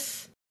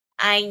necklace.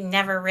 I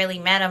never really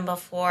met him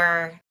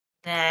before.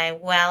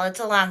 Well, it's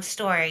a long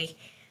story,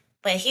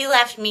 but he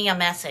left me a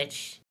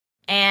message.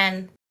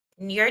 And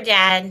your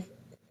dad,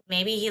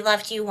 maybe he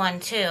left you one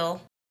too.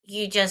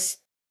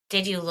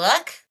 Did you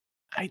look?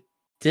 I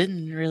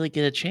didn't really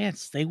get a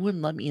chance. They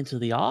wouldn't let me into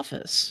the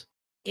office.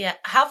 Yeah.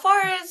 How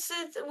far is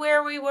it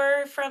where we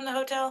were from the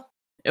hotel?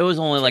 It was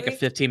only like a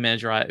 15-minute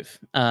drive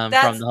from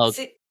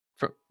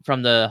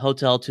the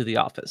hotel to the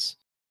office.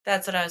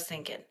 That's what I was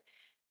thinking.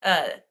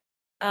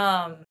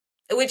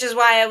 Which is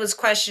why I was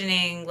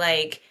questioning,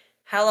 like,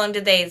 how long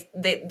did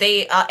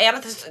they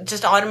Amethyst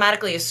just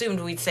automatically assumed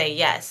we'd say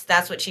yes.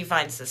 That's what she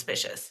finds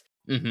suspicious.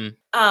 Mm-hmm.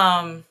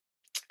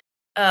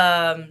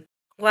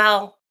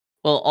 Well,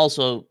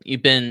 also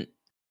you've been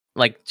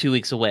like 2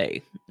 weeks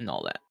away and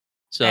all that.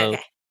 So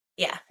okay.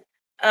 Yeah.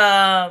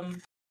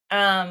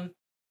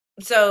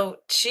 So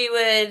she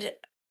would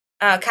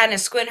kind of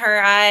squint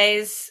her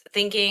eyes,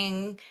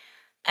 thinking,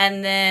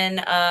 and then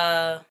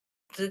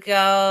to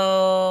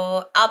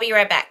go, I'll be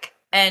right back.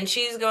 And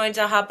she's going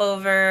to hop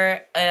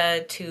over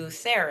to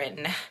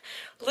Theron.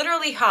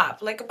 Literally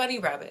hop like a bunny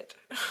rabbit.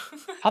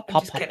 Hop.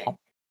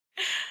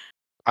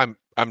 I'm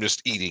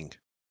just eating.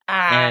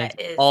 And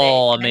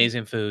all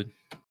amazing food.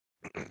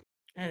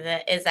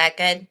 Is that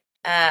good?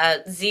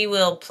 Z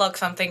will pluck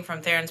something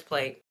from Theron's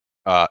plate.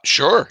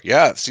 Sure.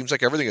 Yeah, it seems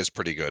like everything is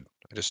pretty good.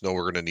 I just know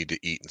we're gonna need to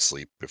eat and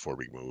sleep before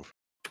we move.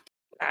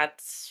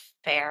 That's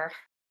fair.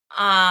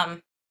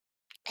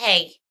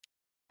 Hey,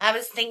 I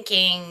was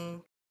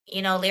thinking,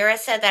 you know, Lyra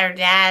said that her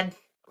dad,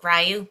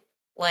 Ryu,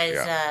 was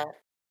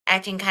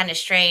acting kind of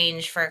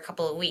strange for a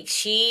couple of weeks.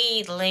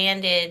 She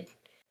landed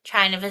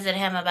trying to visit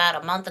him about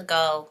a month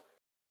ago,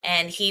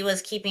 and he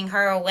was keeping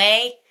her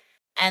away.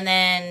 and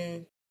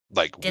then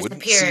Like,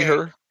 wouldn't see disappeared.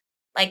 her?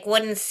 Like,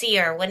 wouldn't see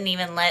her, wouldn't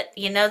even let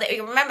you know that.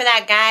 You remember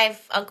that guy,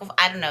 Uncle?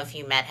 I don't know if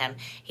you met him.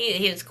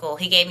 He was cool.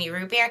 He gave me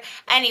root beer.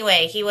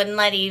 Anyway, he wouldn't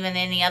let even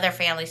any other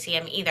family see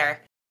him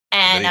either.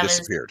 And And then he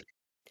disappeared.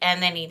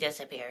 and then he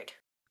disappeared.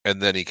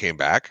 And then he came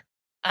back?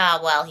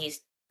 Well,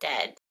 he's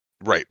dead.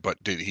 Right,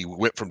 but did he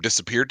went from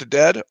disappeared to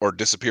dead or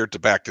disappeared to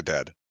back to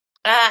dead?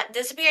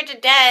 Disappeared to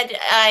dead,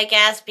 I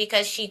guess,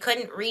 because she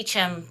couldn't reach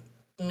him,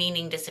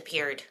 meaning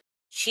disappeared.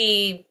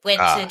 She went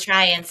to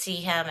try and see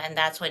him, and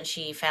that's when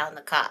she found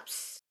the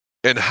cops.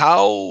 And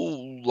how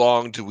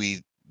long do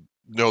we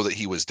know that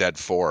he was dead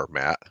for,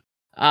 Matt?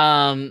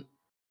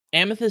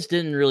 Amethyst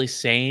didn't really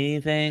say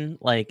anything.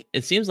 Like,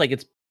 it seems like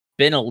it's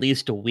been at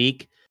least a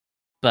week,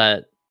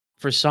 but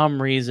for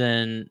some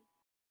reason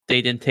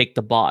they didn't take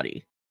the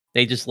body.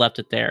 They just left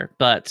it there.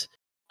 But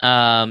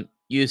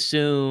you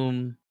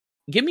assume,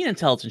 give me an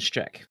intelligence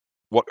check.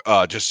 What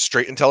just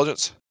straight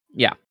intelligence?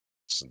 Yeah.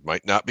 This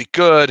might not be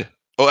good.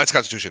 Oh, that's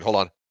Constitution. Hold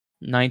on.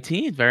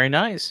 19, very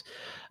nice.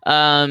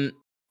 The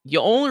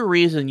only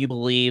reason you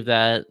believe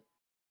that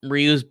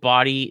Ryu's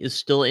body is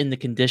still in the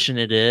condition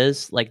it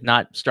is, like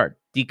not start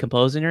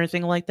decomposing or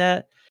anything like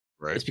that,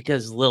 Right. is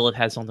because Lilith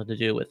had something to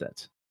do with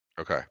it.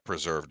 Okay,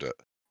 preserved it.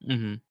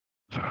 Mm-hmm.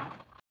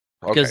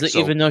 Okay, Because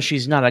even though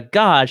she's not a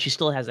god, she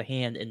still has a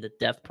hand in the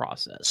death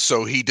process.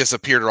 So he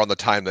disappeared around the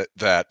time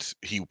that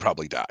he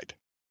probably died.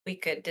 We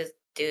could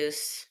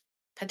deduce,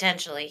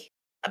 potentially.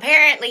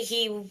 Apparently,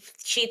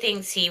 she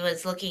thinks he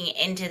was looking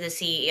into the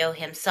CEO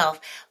himself.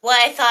 What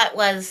I thought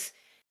was,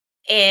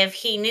 if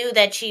he knew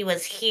that she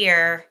was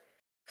here,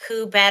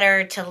 who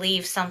better to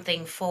leave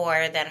something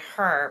for than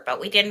her?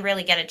 But we didn't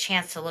really get a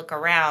chance to look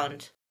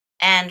around.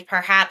 And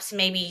perhaps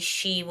maybe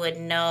she would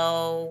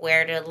know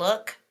where to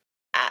look.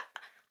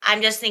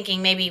 I'm just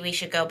thinking maybe we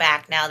should go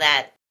back now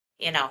that,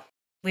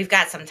 we've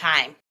got some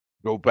time.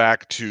 Go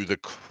back to the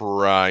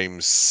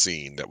crime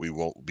scene that we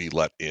won't be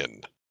let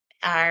in.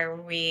 Are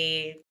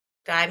we...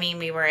 I mean,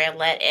 we were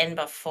let in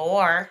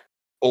before.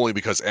 Only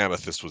because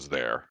Amethyst was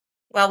there.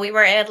 Well, we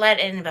were let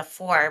in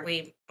before.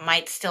 We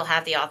might still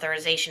have the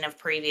authorization of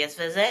previous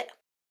visit.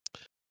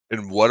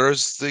 And what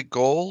is the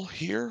goal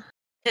here?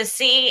 To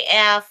see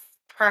if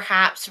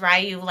perhaps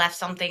Ryu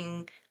left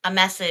a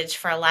message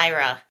for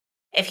Lyra.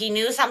 If he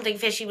knew something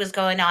fishy was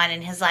going on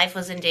and his life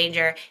was in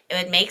danger, it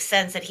would make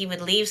sense that he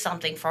would leave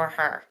something for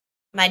her.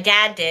 My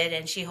dad did,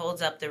 and she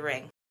holds up the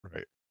ring.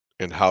 Right.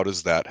 And how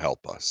does that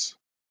help us?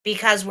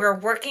 Because we're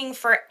working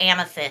for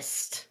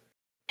Amethyst,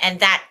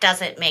 and that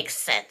doesn't make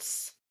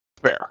sense.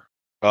 Fair.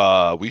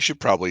 We should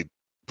probably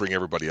bring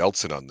everybody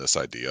else in on this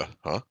idea,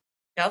 huh?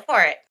 Go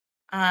for it.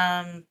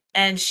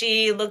 And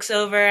she looks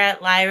over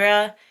at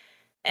Lyra,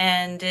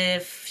 and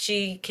if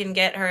she can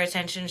get her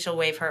attention, she'll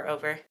wave her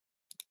over.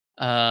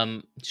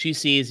 She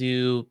sees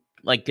you,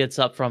 like, gets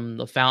up from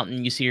the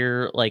fountain. You see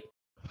her, like,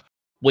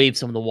 wave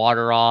some of the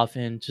water off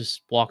and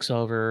just walks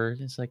over.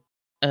 It's like,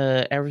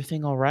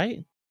 everything all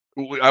right?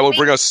 I will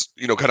bring us,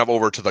 kind of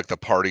over to, like, the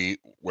party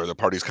where the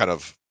party's kind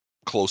of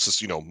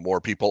closest,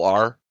 more people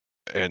are,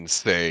 and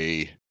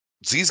say,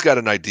 Z's got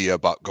an idea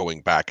about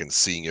going back and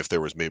seeing if there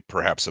was maybe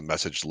perhaps a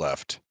message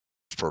left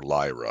for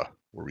Lyra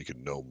where we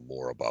could know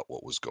more about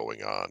what was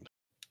going on.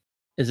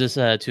 Is this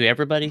to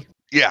everybody?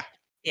 Yeah.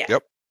 Yeah.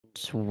 Yep.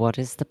 So what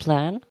is the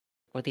plan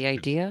or the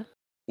idea?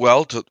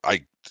 Well,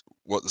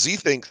 what Z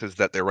thinks is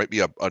that there might be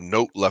a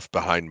note left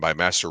behind by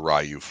Master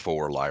Ryu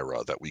for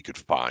Lyra that we could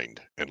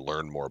find and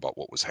learn more about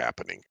what was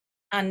happening.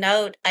 A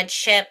note, a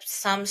chip,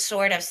 some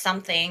sort of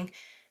something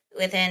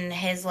within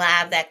his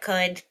lab that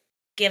could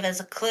give us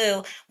a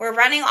clue. We're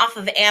running off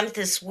of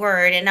Amethyst's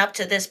word, and up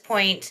to this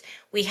point,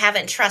 we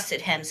haven't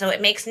trusted him. So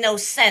it makes no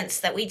sense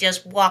that we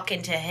just walk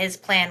into his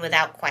plan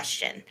without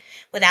question,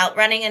 without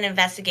running an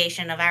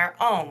investigation of our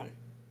own.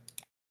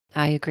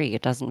 I agree.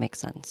 It doesn't make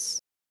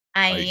sense.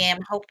 I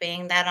am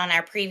hoping that on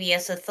our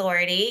previous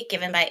authority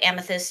given by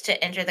Amethyst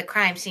to enter the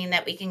crime scene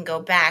that we can go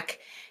back,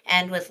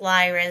 and with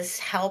Lyra's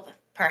help,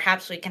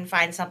 perhaps we can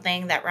find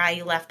something that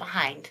Ryu left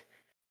behind.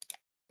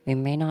 We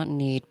may not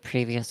need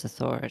previous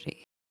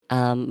authority.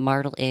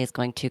 Martel is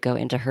going to go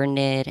into her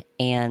NID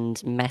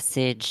and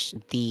message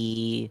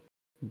the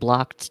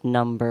blocked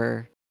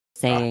number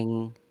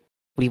saying,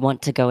 we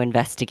want to go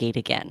investigate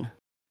again.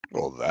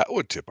 Well, that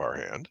would tip our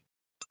hand.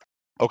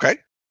 Okay.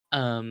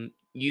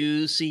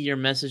 You see your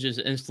messages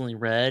instantly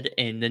read,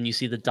 and then you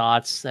see the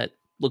dots that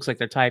looks like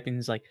they're typing.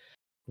 It's like,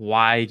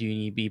 why do you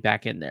need to be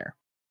back in there?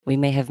 We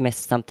may have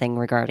missed something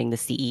regarding the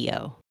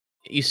CEO.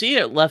 You see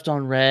it left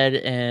on red,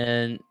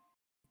 and it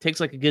takes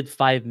like a good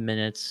 5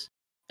 minutes,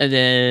 and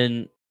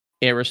then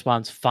it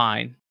responds,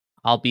 fine,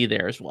 I'll be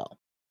there as well.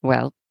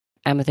 Well,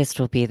 Amethyst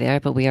will be there,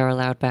 but we are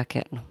allowed back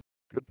in.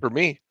 Good for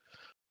me.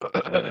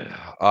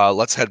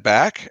 Let's head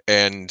back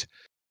and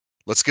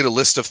let's get a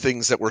list of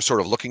things that we're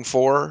sort of looking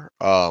for,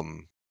 or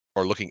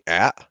looking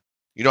at.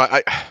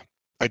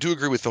 I do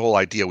agree with the whole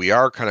idea. We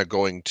are kind of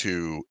going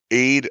to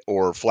aid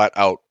or flat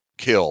out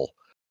kill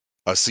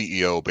a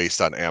CEO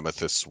based on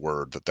Amethyst's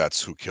word that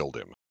that's who killed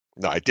him.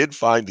 Now, I did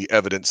find the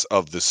evidence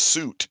of the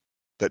suit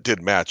that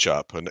did match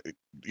up, and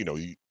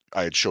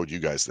I had showed you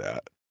guys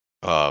that.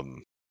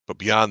 But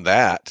beyond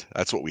that,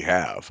 that's what we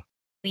have.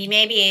 We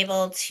may be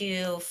able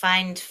to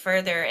find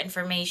further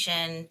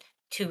information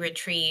to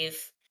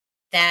retrieve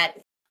that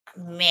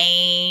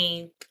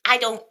I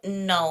don't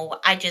know.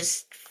 I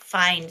just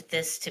find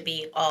this to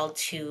be all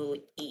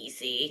too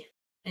easy.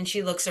 And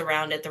she looks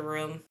around at the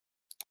room.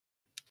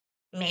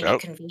 Maybe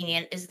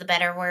convenient is the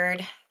better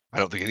word. I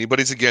don't think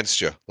anybody's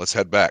against you. Let's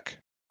head back.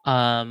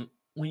 When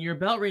you're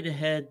about ready to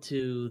head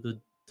to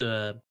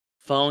the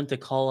phone to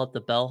call up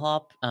the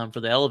bellhop for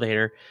the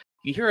elevator,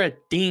 you hear a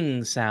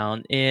ding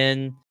sound,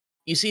 and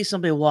you see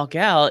somebody walk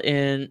out,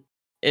 and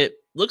it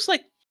looks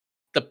like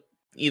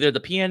either the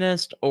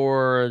pianist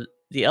or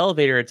the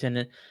elevator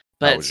attendant,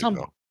 but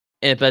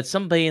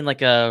somebody in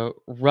like a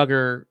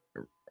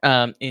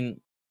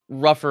in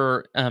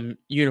rougher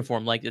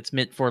uniform, like it's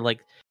meant for like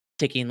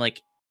taking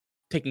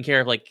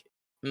care of like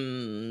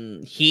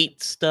heat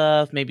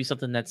stuff, maybe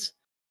something that's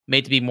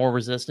made to be more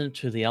resistant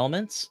to the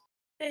elements.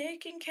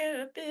 Taking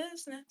care of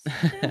business.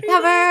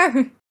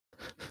 Cover.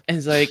 And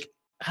it's like,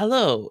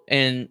 hello,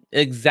 and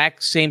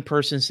exact same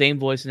person, same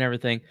voice and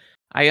everything.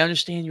 I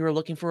understand you were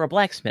looking for a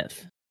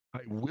blacksmith.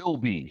 I will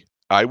be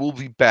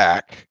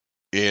back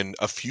in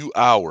a few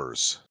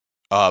hours.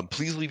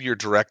 Please leave your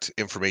direct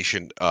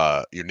information,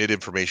 your NID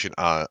information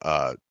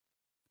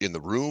in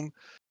the room.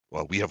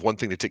 Well, we have one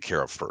thing to take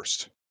care of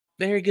first.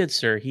 Very good,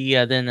 sir. He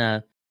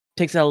then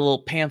takes out a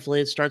little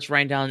pamphlet, starts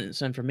writing down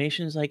some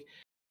information. He's like,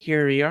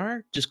 here we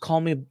are. Just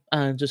call me.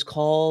 Just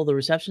call the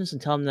receptionist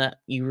and tell them that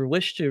you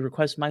wish to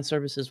request my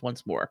services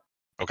once more.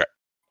 Okay.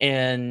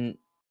 And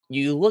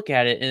you look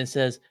at it, and it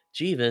says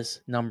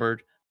Jeeves,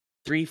 numbered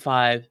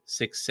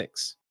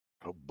 3566.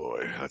 Oh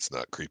boy, that's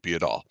not creepy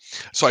at all.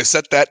 So I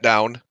set that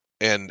down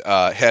and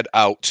head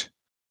out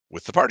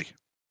with the party.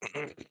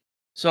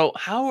 So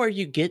how are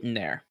you getting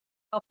there?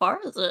 How far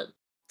is it?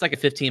 It's like a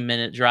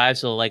 15-minute drive,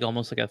 so like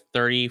almost like a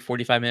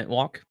 45-minute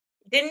walk.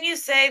 Didn't you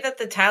say that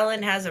the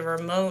Talon has a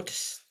remote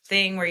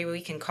thing where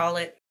we can call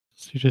it?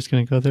 So you're just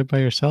going to go there by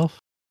yourself?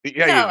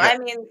 Yeah, no, I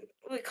mean,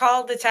 we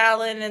call the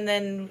Talon and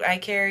then I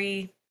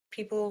carry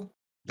people.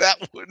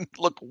 That wouldn't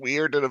look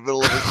weird in the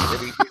middle of a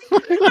city.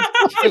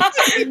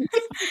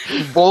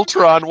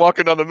 Voltron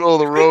walking down the middle of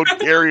the road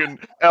carrying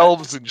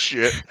elves and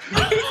shit.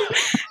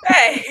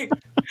 Hey.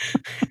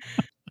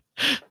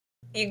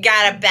 You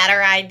got a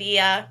better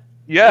idea?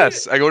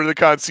 Yes, I go to the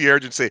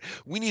concierge and say,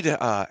 we need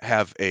to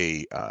have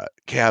a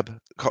cab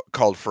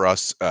called for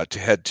us to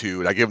head to,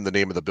 and I give him the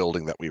name of the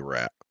building that we were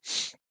at.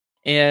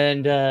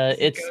 And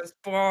it goes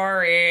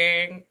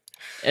boring.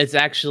 It's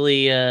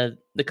actually the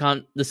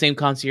same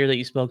concierge that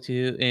you spoke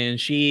to, and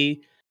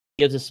she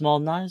gives a small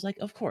nod. Is like,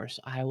 of course,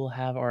 I will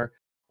have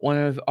one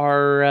of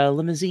our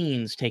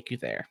limousines take you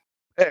there.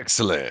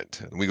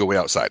 Excellent. And we go way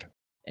outside.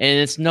 And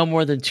it's no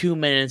more than 2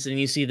 minutes, and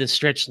you see the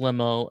stretch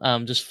limo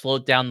just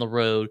float down the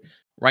road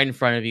right in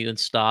front of you and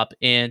stop.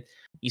 And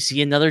you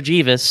see another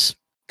Jeeves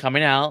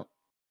coming out,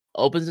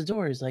 opens the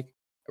door. He's like,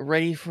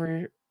 ready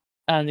for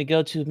to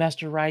go to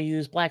Master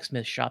Ryu's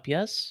blacksmith shop,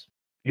 yes?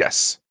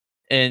 Yes.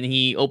 And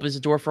he opens the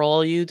door for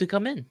all of you to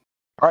come in.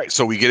 All right,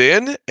 so we get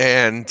in,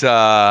 and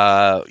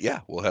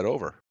we'll head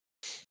over.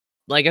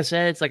 Like I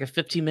said, it's like a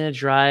 15-minute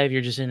drive.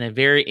 You're just in a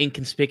very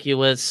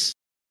inconspicuous,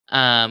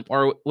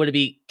 or would it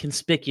be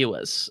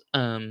conspicuous,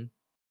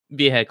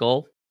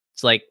 vehicle.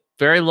 It's like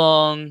very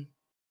long,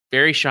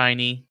 very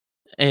shiny,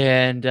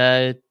 and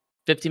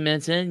 15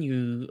 minutes in,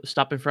 you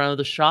stop in front of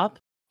the shop.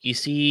 You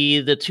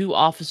see the two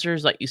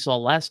officers like you saw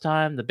last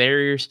time. The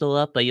barrier's still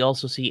up, but you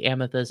also see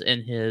Amethyst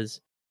in his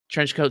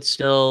trench coat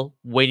still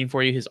waiting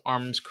for you, his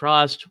arms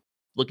crossed,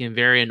 looking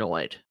very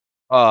annoyed.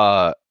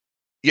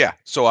 Yeah,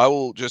 so I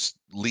will just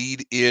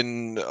lead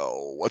in,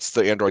 what's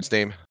the android's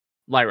name?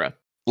 Lyra.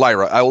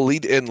 I will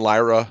lead in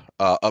Lyra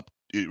up,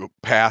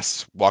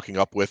 walking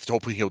up with,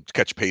 hopefully he'll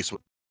catch pace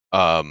with,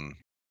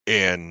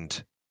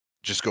 and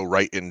just go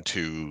right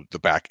into the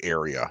back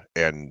area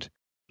and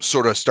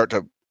sort of start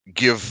to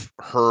give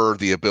her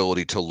the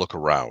ability to look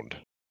around.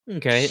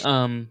 Okay,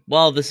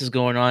 while this is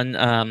going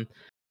on,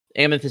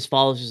 Amethyst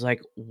follows, is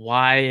like,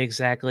 why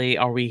exactly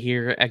are we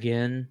here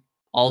again?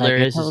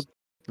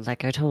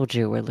 Like I told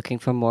you, we're looking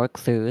for more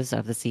clues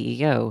of the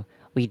CEO.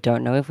 We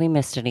don't know if we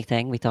missed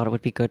anything. We thought it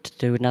would be good to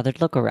do another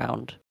look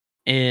around.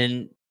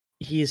 And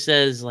he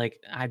says, like,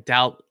 I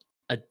doubt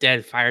a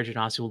dead fire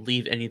genasi will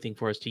leave anything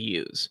for us to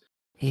use.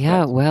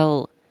 Yeah,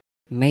 well,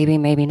 maybe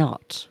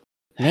not.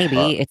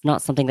 Maybe it's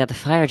not something that the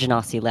fire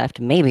genasi left.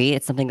 Maybe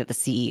it's something that the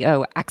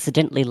CEO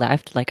accidentally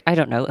left, like, I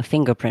don't know, a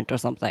fingerprint or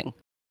something.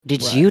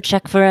 Did you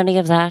check for any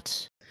of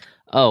that?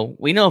 Oh,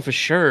 we know for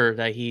sure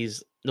that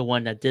he's the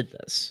one that did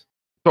this.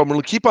 So I'm going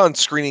to keep on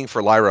screening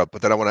for Lyra,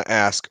 but then I want to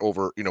ask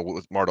over,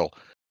 with Martel,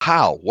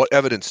 how? What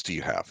evidence do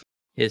you have?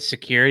 His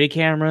security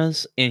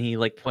cameras, and he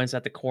like points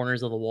at the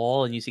corners of the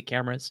wall, and you see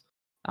cameras.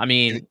 I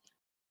mean,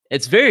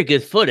 it's very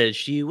good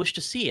footage. Do you wish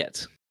to see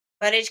it?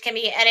 Footage can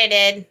be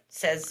edited,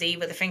 says Z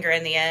with a finger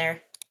in the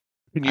air.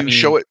 Can you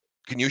show it?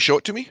 Can you show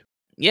it to me?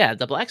 Yeah,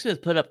 the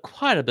blacksmith put up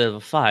quite a bit of a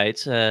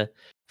fight.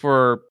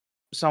 For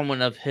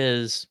someone of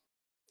his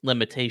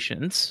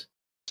limitations.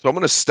 So I'm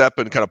going to step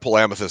and kind of pull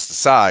Amethyst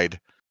aside,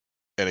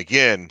 and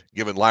again,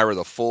 giving Lyra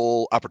the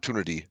full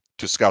opportunity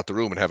to scout the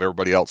room and have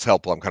everybody else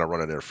help while I'm kind of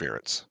running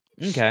interference.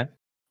 Okay.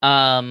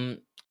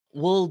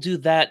 We'll do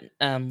that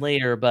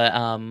later, but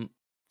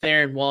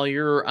Theron, while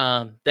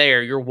you're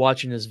there, you're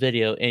watching this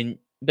video,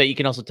 but you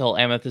can also tell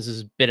Amethyst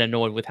is a bit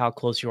annoyed with how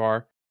close you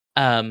are.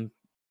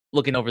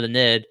 Looking over the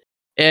Nid,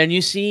 and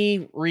you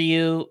see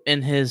Ryu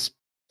in his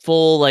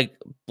full like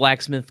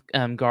blacksmith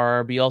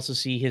garb. You also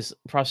see his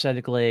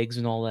prosthetic legs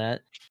and all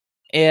that.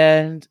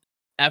 And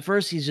at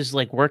first, he's just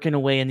like working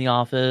away in the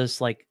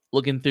office, like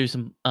looking through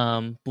some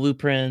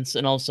blueprints,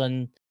 and all of a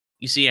sudden,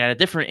 you see at a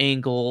different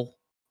angle,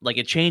 like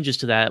it changes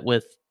to that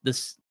with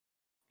this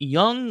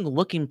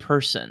young-looking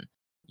person.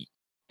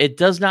 It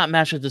does not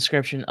match the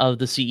description of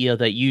the CEO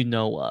that you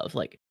know of.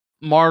 Like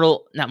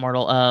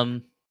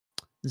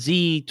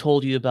Z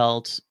told you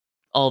about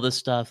all this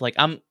stuff. Like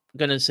I'm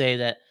gonna say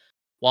that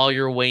while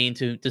you're waiting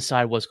to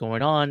decide what's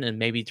going on, and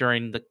maybe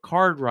during the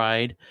card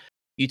ride,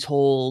 you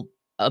told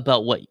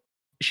about what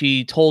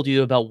she told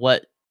you about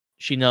what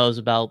she knows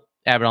about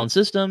Abaddon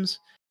Systems.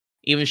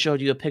 Even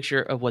showed you a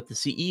picture of what the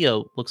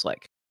CEO looks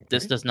like.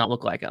 This does not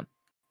look like him.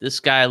 This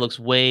guy looks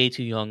way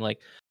too young. Like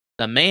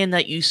the man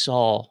that you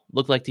saw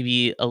looked like to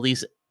be at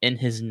least in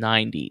his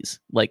 90s.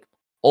 Like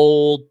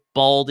old,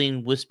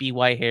 balding, wispy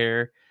white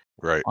hair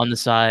Right. on the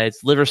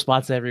sides, liver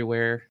spots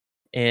everywhere.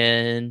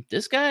 And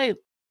this guy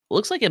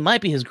looks like it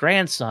might be his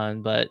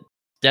grandson, but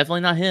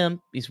definitely not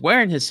him. He's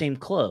wearing his same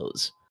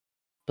clothes,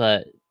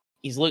 but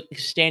he's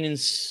standing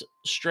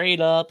straight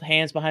up,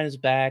 hands behind his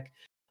back,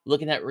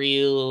 looking at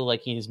Ryu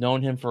like he's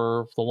known him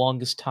for the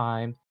longest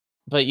time.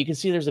 But you can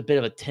see there's a bit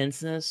of a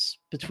tenseness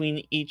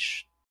between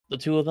the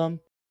two of them.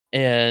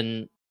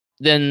 And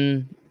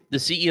then the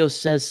CEO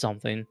says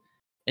something,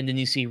 and then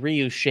you see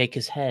Ryu shake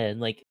his head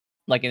like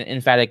an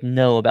emphatic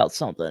no about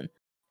something.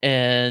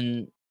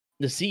 And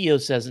the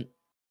CEO says,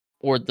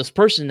 or this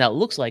person that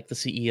looks like the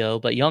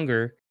CEO but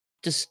younger,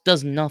 just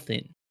does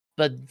nothing.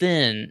 But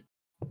then,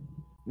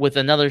 with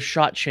another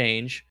shot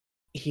change,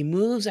 he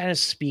moves at a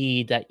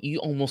speed that you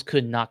almost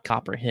could not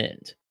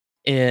comprehend,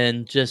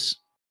 and just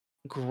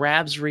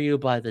grabs Ryu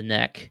by the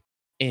neck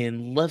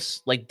and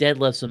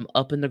deadlifts him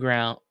up in the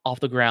ground, off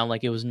the ground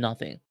like it was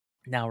nothing.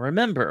 Now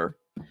remember,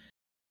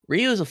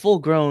 Ryu is a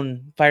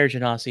full-grown fire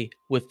genasi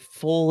with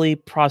fully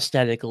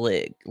prosthetic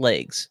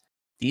legs.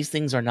 These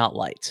things are not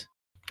light.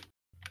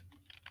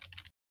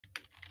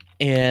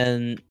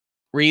 And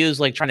Ryu's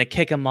like trying to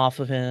kick him off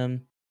of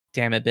him.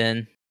 Damn it,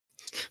 Ben.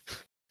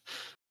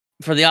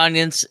 For the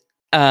audience,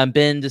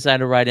 Ben decided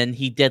to write in,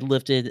 he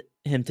deadlifted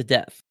him to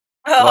death.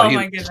 Oh,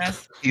 my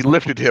goodness. He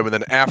lifted him, and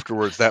then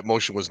afterwards, that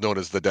motion was known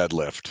as the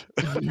deadlift.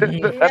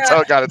 That's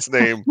how it got its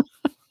name.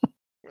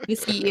 The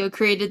CEO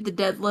created the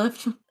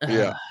deadlift.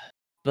 Yeah.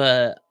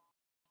 But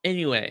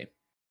anyway,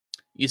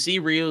 you see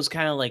Ryu's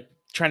kind of like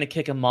trying to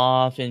kick him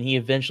off, and he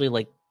eventually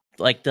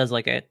like does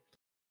like a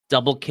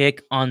double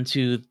kick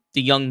onto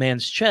the young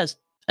man's chest,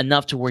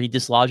 enough to where he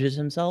dislodges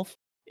himself,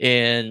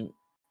 and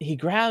he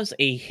grabs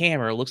a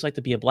hammer, looks like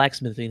to be a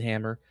blacksmithing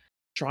hammer,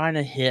 trying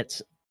to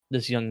hit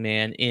this young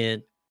man,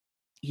 and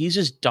he's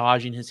just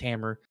dodging his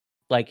hammer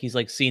like he's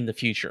like seeing the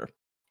future.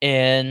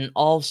 And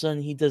all of a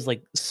sudden he does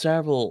like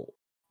several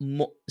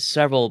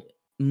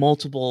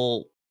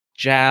multiple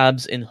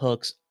jabs and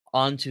hooks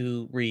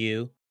onto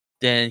Ryu.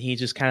 Then he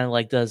just kind of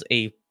like does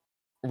a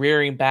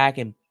rearing back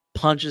and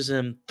punches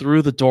him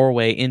through the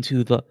doorway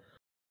into the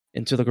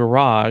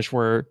garage,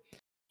 where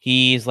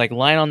he's like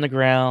lying on the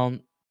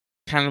ground,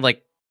 kind of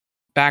like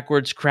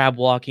backwards crab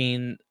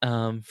walking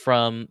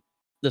from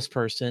this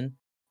person.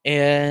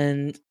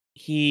 And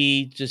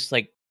he just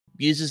like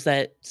uses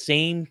that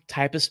same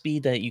type of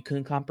speed that you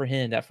couldn't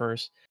comprehend at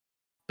first,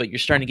 but you're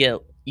starting to get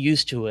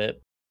used to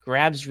it.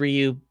 Grabs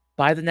Ryu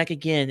by the neck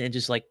again and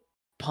just like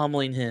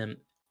pummeling him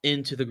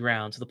into the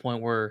ground, to the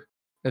point where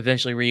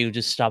eventually Ryu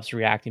just stops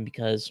reacting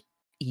because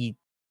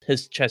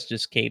his chest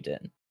just caved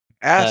in.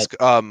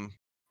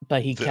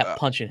 But he kept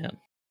punching him.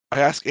 I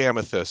ask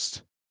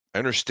Amethyst, I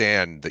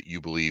understand that you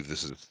believe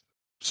this is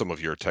some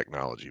of your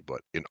technology,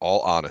 but in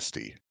all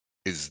honesty,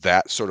 is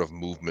that sort of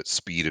movement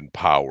speed and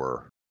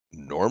power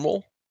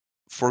normal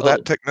for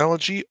that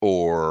technology,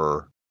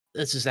 or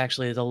this is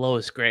actually the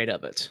lowest grade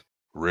of it?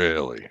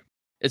 Really?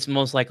 It's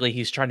most likely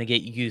he's trying to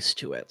get used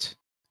to it.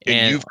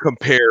 And you've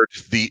compared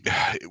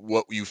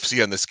what you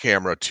see on this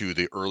camera to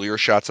the earlier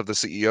shots of the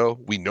CEO.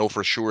 We know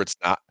for sure it's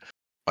not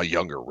a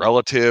younger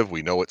relative.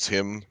 We know it's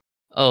him.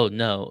 Oh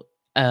no.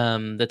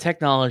 The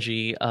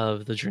technology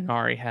of the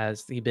Drenari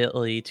has the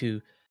ability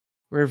to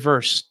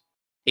reverse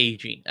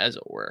aging, as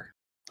it were.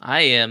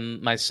 I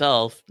am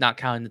myself, not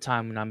counting the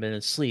time when I've been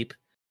asleep,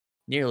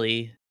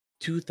 nearly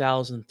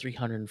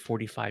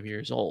 2,345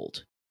 years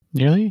old.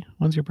 Nearly?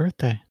 When's your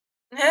birthday?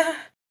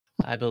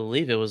 I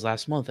believe it was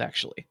last month,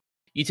 actually.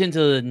 You tend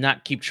to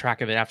not keep track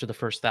of it after the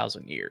first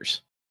 1,000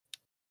 years.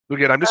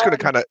 Again, I'm just going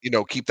to kind of,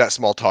 keep that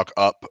small talk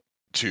up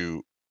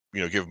to,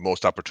 give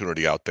most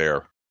opportunity out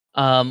there.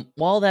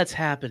 While that's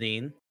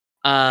happening,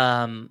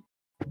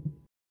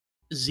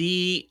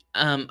 Z,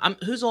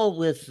 who's all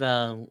with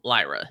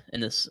Lyra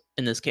in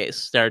this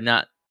case? They're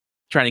not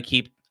trying to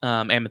keep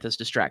Amethyst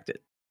distracted.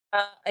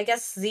 I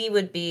guess Z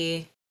would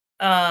be,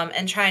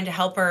 and trying to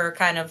help her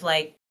kind of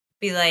like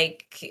be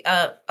like,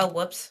 oh,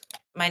 whoops,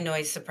 my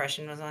noise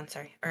suppression was on.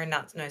 Sorry, or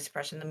not noise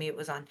suppression. The mute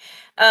was on.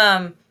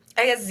 I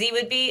guess Z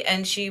would be,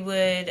 and she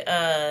would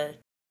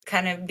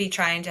kind of be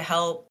trying to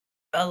help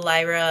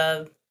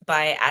Lyra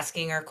by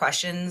asking her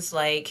questions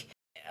like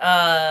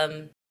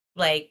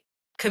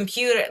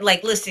computer,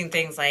 like listing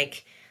things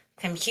like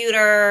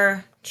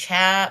computer,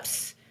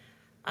 chaps,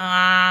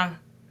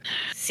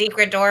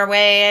 secret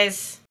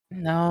doorways.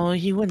 No,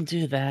 he wouldn't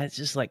do that. It's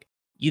just like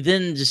you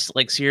then just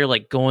like see her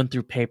like going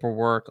through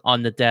paperwork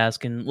on the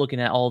desk and looking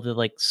at all the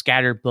like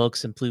scattered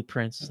books and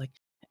blueprints. It's like,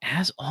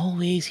 as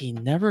always, he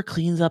never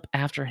cleans up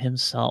after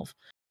himself.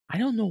 I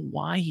don't know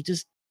why he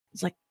just.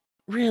 It's like,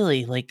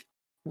 really, like,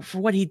 for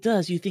what he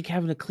does, you think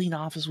having a clean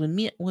office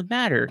would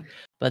matter,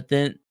 but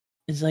then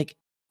it's like,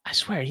 I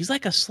swear, he's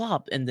like a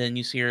slob. And then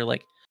you see her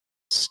like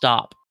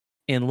stop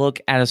and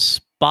look at a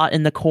spot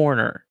in the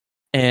corner,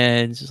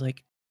 and it's just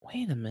like,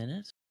 wait a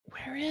minute,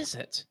 where is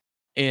it?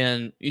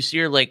 And you see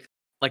her like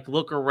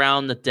look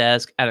around the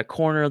desk at a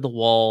corner of the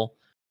wall.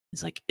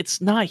 It's like, it's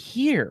not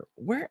here.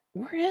 Where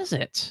is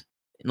it?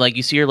 Like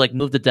you see her like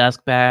move the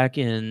desk back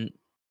and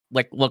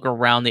like look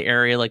around the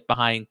area like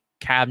behind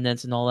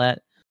cabinets and all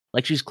that.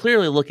 Like she's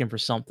clearly looking for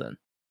something.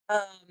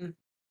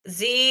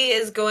 Z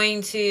is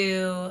going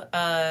to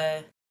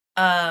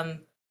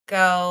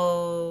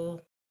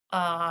go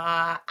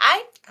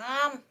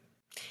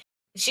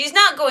she's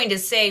not going to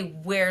say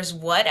where's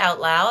what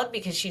out loud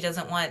because she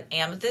doesn't want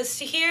Amethyst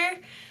to hear.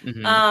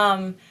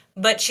 Mm-hmm.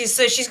 But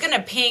she's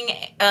gonna ping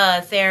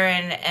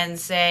Theron and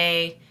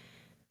say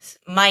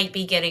might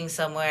be getting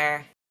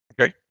somewhere.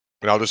 Okay.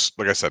 And I'll just,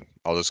 like I said,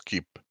 I'll just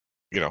keep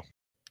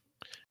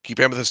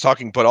Amethyst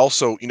talking, but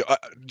also,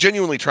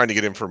 genuinely trying to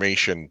get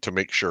information to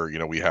make sure,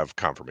 we have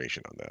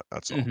confirmation on that.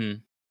 That's all. Mm-hmm.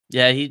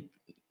 Yeah, he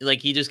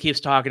just keeps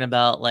talking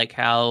about like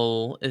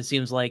how it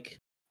seems like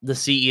the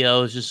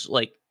CEO is just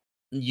like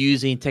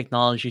using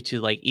technology to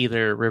like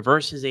either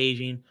reverse his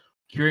aging,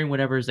 curing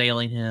whatever is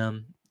ailing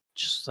him,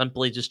 just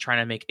trying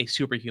to make a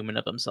superhuman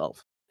of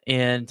himself.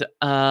 And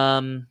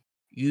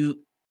you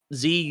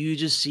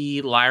just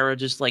see Lyra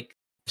just like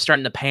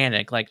starting to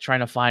panic, like trying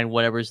to find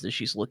whatever it is that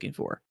she's looking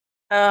for.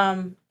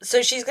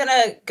 So she's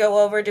gonna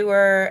go over to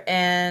her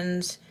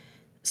and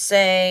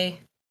say,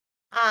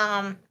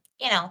 I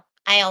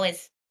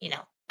always,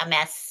 a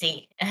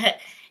messy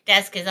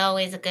desk is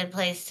always a good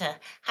place to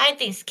hide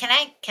things. Can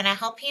I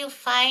help you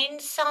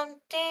find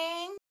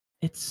something?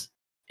 It's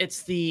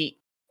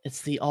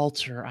the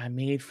altar I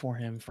made for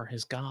him for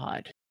his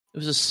god. It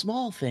was a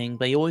small thing,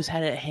 but he always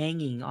had it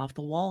hanging off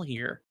the wall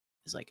here.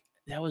 It's like,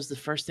 that was the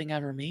first thing I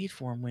ever made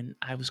for him when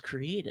I was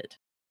created.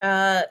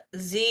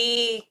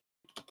 Z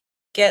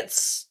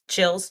gets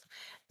chills.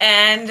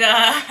 And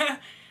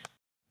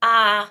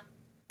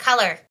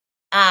color,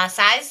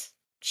 size,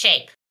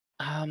 shape.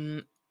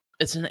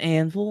 It's an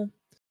anvil.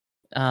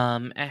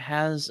 It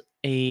has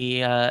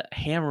a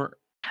hammer,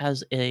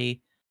 has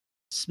a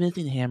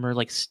smithing hammer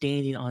like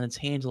standing on its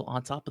handle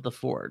on top of the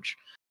forge.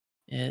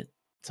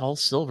 It's all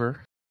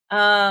silver.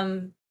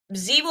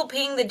 Z will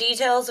ping the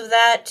details of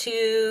that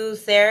to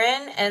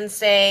Theron and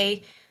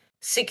say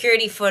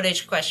security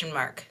footage ?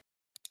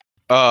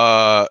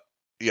 Yeah,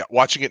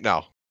 watching it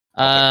now.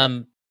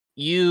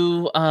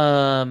 You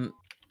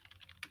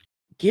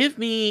give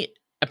me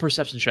a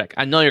perception check.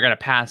 I know you're gonna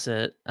pass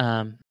it,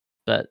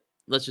 but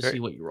let's just see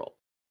what you roll.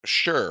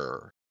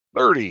 Sure.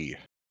 30.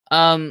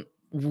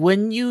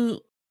 When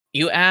you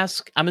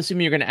ask, I'm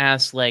assuming you're gonna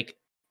ask like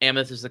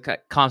Amethyst to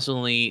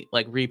constantly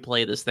like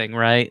replay this thing,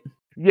 right?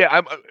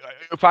 Yeah,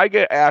 if I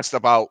get asked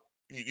about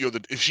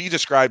if she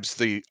describes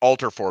the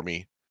altar for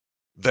me,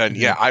 then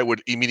yeah, I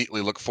would immediately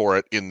look for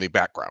it in the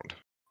background.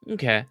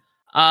 Okay.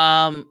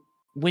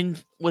 When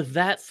with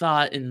that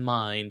thought in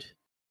mind,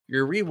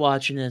 you're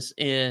rewatching this,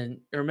 and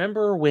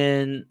remember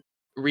when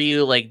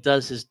Ryu like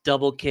does his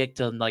double kick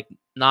to like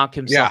knock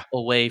himself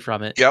away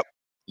from it? Yep.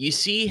 You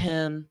see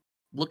him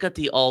look at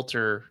the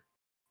altar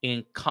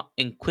and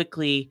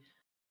quickly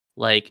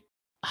like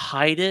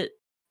hide it.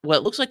 What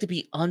it looks like to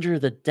be under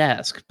the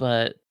desk,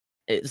 but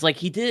it's like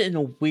he did it in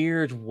a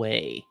weird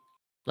way.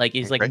 Like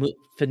he's like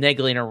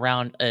finagling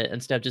around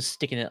instead of just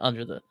sticking it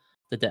under the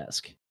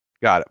desk.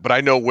 Got it. But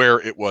I know where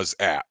it was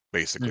at,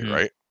 basically,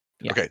 right?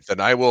 Yeah. Okay, then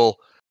I will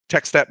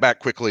text that back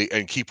quickly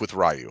and keep with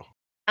Ryu.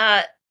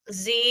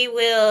 Z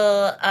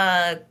will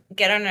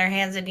get on her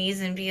hands and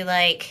knees and be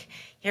like,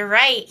 "You're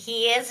right,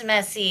 he is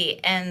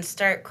messy," and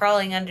start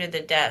crawling under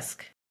the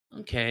desk.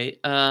 Okay.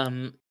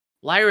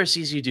 Lyra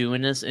sees you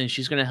doing this, and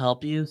she's going to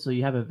help you, so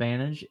you have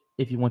advantage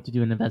if you want to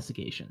do an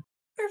investigation.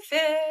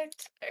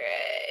 Perfect. All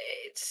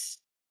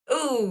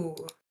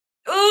right.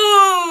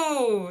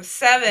 Ooh,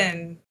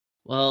 7.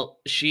 Well,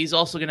 she's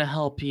also going to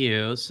help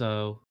you,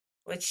 so...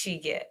 What'd she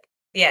get?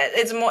 Yeah,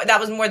 it's more. That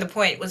was more the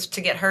point, was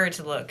to get her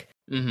to look.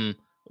 Mm-hmm.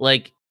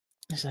 Like,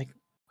 it's like,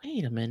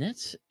 wait a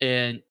minute.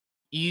 And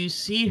you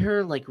see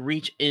her like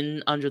reach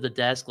in under the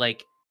desk,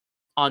 like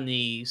on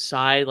the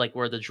side, like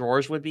where the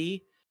drawers would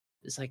be.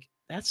 It's like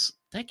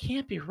that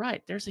can't be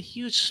right. There's a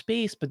huge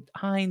space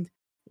behind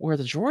where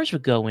the drawers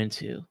would go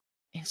into.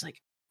 And it's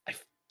like I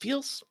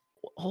feel.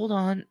 Hold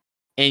on,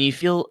 and you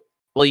feel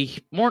well.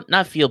 You more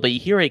not feel, but you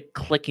hear a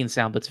clicking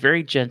sound, but it's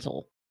very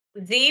gentle.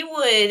 Z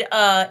would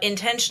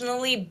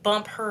intentionally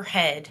bump her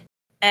head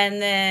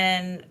and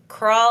then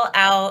crawl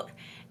out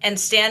and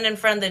stand in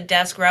front of the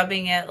desk,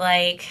 rubbing it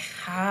like,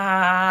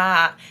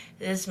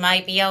 this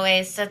might be a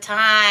waste of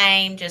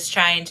time. Just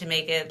trying to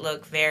make it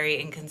look very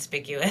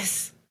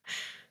inconspicuous.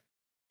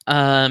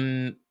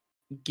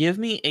 Give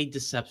me a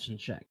deception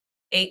check.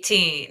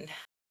 18.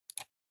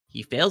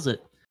 He fails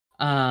it.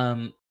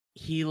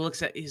 He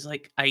looks at. He's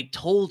like, I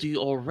told you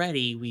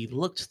already. We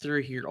looked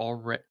through here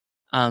already.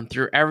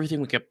 Through everything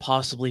we could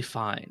possibly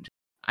find.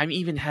 I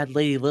even had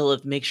Lady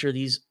Lilith make sure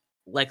these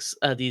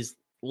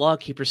log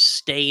keepers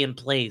stay in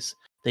place.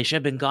 They should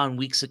have been gone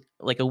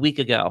a week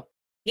ago.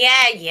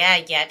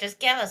 Yeah. Just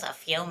give us a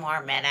few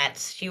more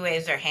minutes. She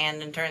waves her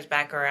hand and turns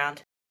back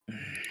around.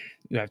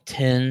 You have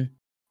 10,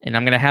 and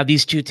I'm gonna have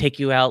these two take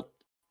you out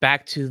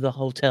back to the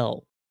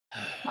hotel.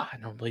 I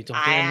normally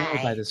don't get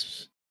annoyed by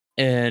this,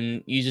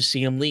 and you just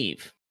see him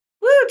leave.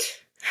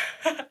 Woot!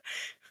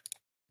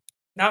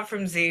 Not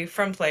from Z,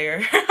 from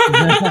player.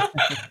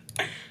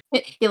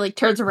 He like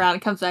turns around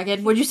and comes back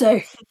in. What'd you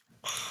say?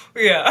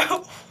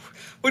 Yeah.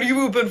 What are you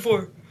moving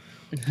for?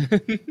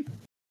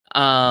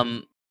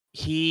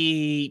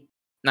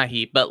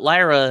 But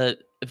Lyra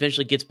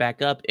eventually gets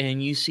back up,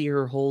 and you see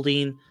her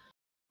holding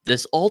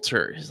this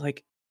altar. It's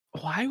like,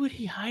 why would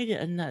he hide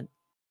it in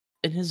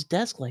his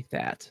desk like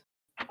that?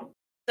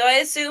 So I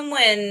assume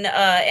when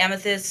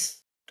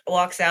Amethyst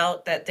walks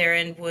out, that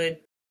Theron would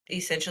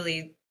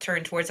essentially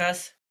turn towards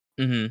us.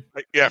 Mm-hmm.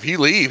 Yeah, if he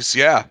leaves,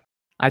 yeah.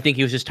 I think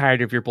he was just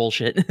tired of your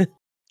bullshit.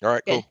 All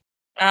right, cool.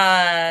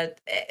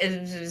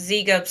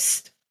 Z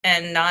goes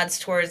and nods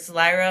towards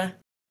Lyra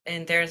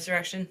in Theron's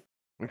direction.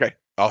 Okay,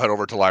 I'll head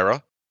over to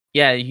Lyra.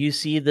 Yeah, you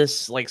see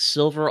this like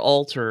silver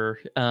altar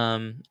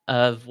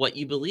of what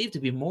you believe to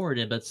be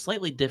Moradin, but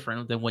slightly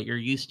different than what you're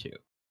used to.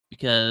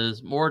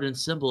 Because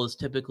Moradin's symbol is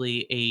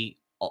typically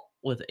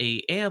with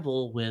a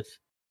anvil with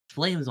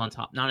flames on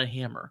top, not a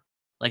hammer.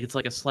 Like it's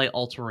like a slight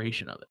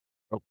alteration of it.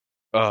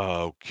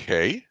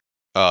 Okay.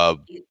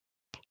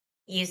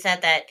 You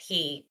said that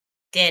he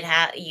did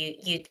have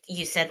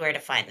you said where to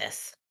find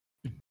this.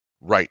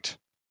 Right.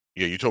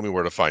 Yeah, you told me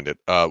where to find it.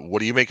 What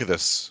do you make of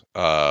this,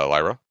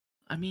 Lyra?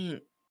 I mean,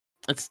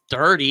 it's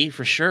dirty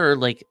for sure,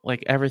 like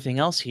everything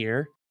else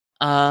here.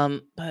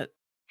 But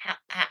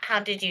how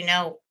did you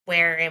know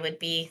where it would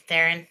be,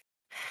 Theron?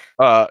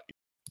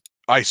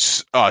 I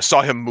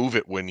saw him move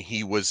it when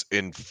he was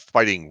in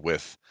fighting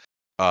with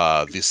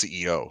the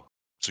CEO.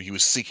 So he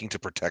was seeking to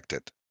protect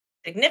it.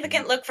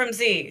 Significant look from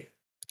Z.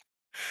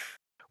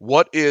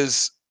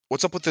 What's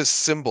up with this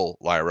symbol,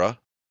 Lyra?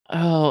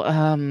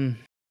 Oh,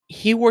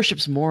 he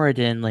worships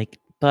Moradin,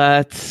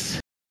 but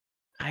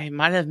I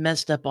might have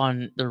messed up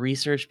on the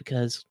research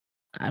because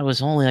I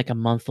was only like a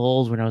month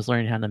old when I was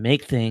learning how to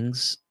make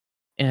things.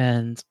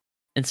 And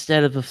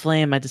instead of a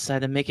flame, I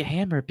decided to make a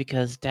hammer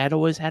because Dad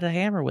always had a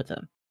hammer with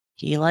him.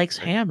 He likes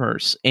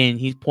hammers, and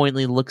he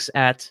pointedly looks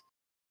at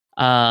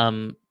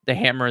the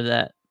hammer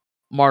that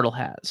Martel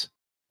has.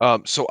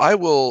 So I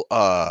will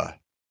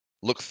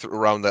look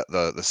around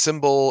the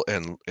symbol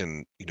and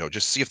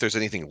just see if there's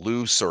anything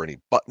loose or any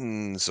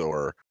buttons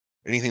or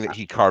anything that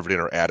he carved in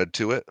or added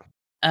to it.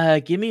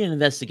 Give me an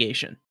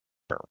investigation.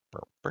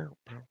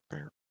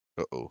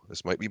 Uh-oh,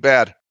 this might be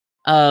bad.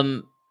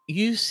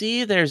 You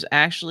see there's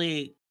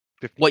actually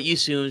 50. What you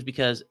assume is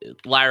because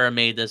Lyra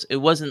made this, it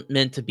wasn't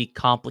meant to be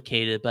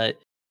complicated, but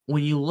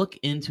when you look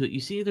into it, you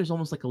see there's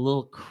almost like a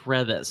little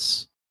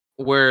crevice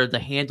where the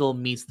handle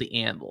meets the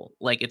anvil.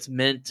 Like it's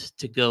meant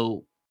to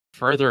go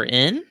further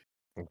in.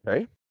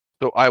 Okay.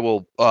 So I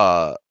will,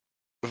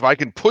 if I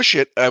can push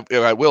it,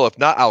 I will. If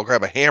not, I'll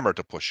grab a hammer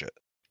to push it.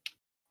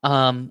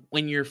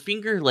 When your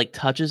finger like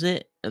touches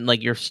it and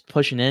like you're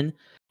pushing in,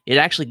 it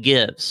actually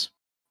gives,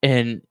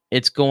 and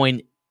it's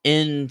going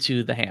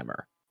into the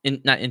hammer.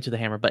 Not into the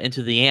hammer, but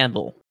into the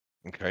anvil.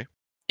 Okay.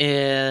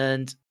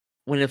 And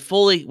when the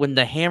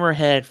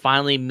hammerhead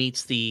finally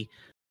meets the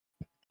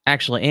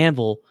actual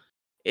anvil,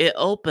 it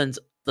opens,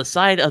 the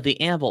side of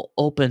the anvil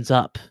opens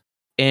up,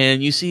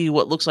 and you see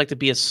what looks like to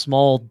be a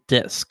small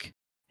disc.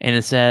 And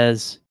it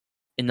says,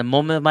 "In the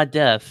moment of my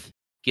death,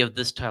 give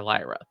this to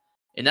Lyra."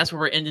 And that's where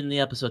we're ending the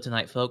episode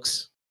tonight,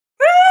 folks.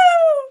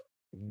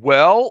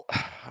 Well,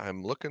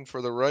 I'm looking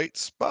for the right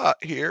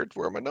spot here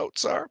where my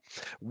notes are.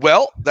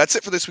 Well, that's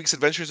it for this week's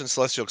Adventures in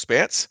Celestial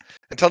Expanse.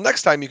 Until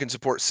next time, you can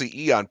support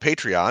CE on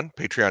Patreon,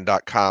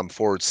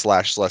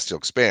 patreon.com/Celestial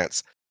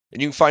Expanse.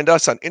 And you can find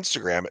us on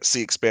Instagram at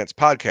Sea Expanse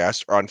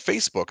Podcast or on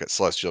Facebook at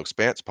Celestial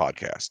Expanse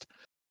Podcast.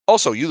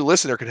 Also, you, the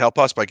listener, can help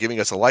us by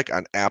giving us a like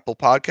on Apple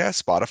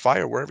Podcasts, Spotify,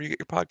 or wherever you get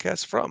your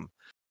podcasts from.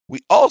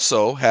 We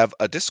also have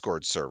a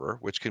Discord server,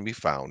 which can be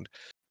found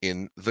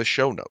in the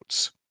show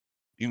notes.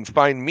 You can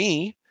find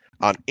me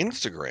on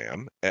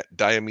Instagram at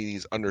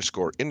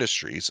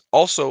Diomedes_industries.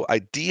 Also, I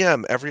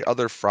DM every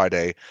other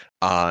Friday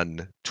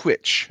on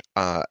Twitch.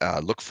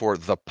 Look for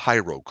the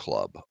Pyro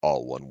Club,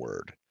 all one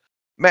word.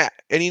 Matt,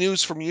 any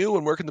news from you,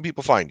 and where can the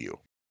people find you?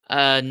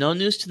 No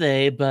news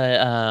today,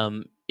 but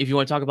if you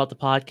want to talk about the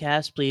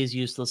podcast, please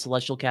use the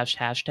Celestial Couch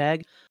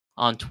hashtag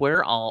on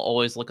Twitter. I'll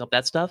always look up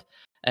that stuff.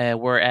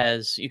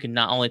 Whereas you can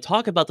not only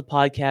talk about the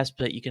podcast,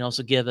 but you can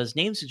also give us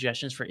name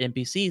suggestions for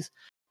NPCs.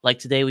 Like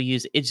today, we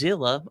use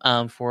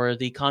Idzilla for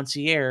the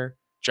concierge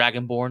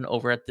Dragonborn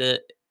over at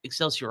the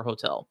Excelsior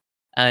Hotel.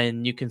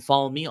 And you can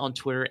follow me on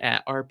Twitter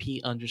at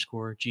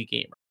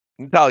RP_GGamer.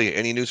 Natalia,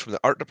 any news from the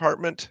art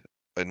department?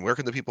 And where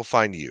can the people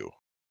find you?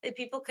 The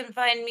people can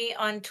find me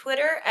on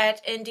Twitter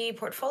at ND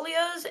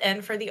Portfolios,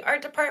 and for the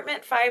art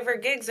department,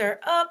 Fiverr gigs are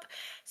up.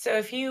 So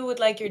if you would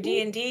like your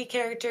D&D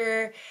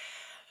character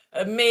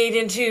made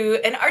into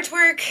an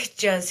artwork,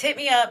 just hit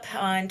me up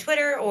on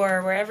Twitter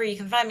or wherever you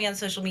can find me on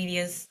social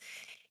medias.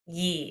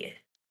 Yeah.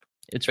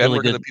 It's Ben, really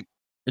where can good. the people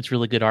It's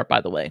really good art,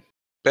 by the way.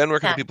 Ben, where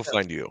can the people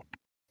find you?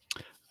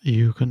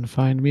 You can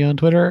find me on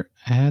Twitter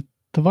at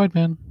the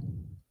Voidman.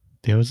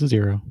 The O is a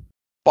 0.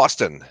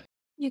 Boston.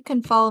 You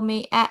can follow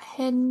me at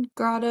Hidden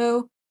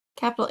Grotto,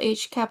 capital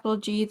H, capital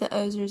G, the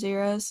O's are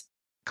zeros.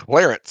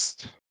 Clarence.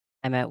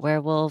 I'm at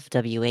Werewolf,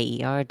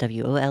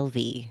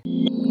 WAERWOLV.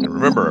 And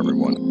remember,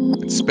 everyone,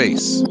 in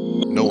space,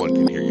 no one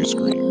can hear you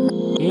scream.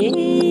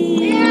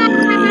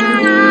 Yeah.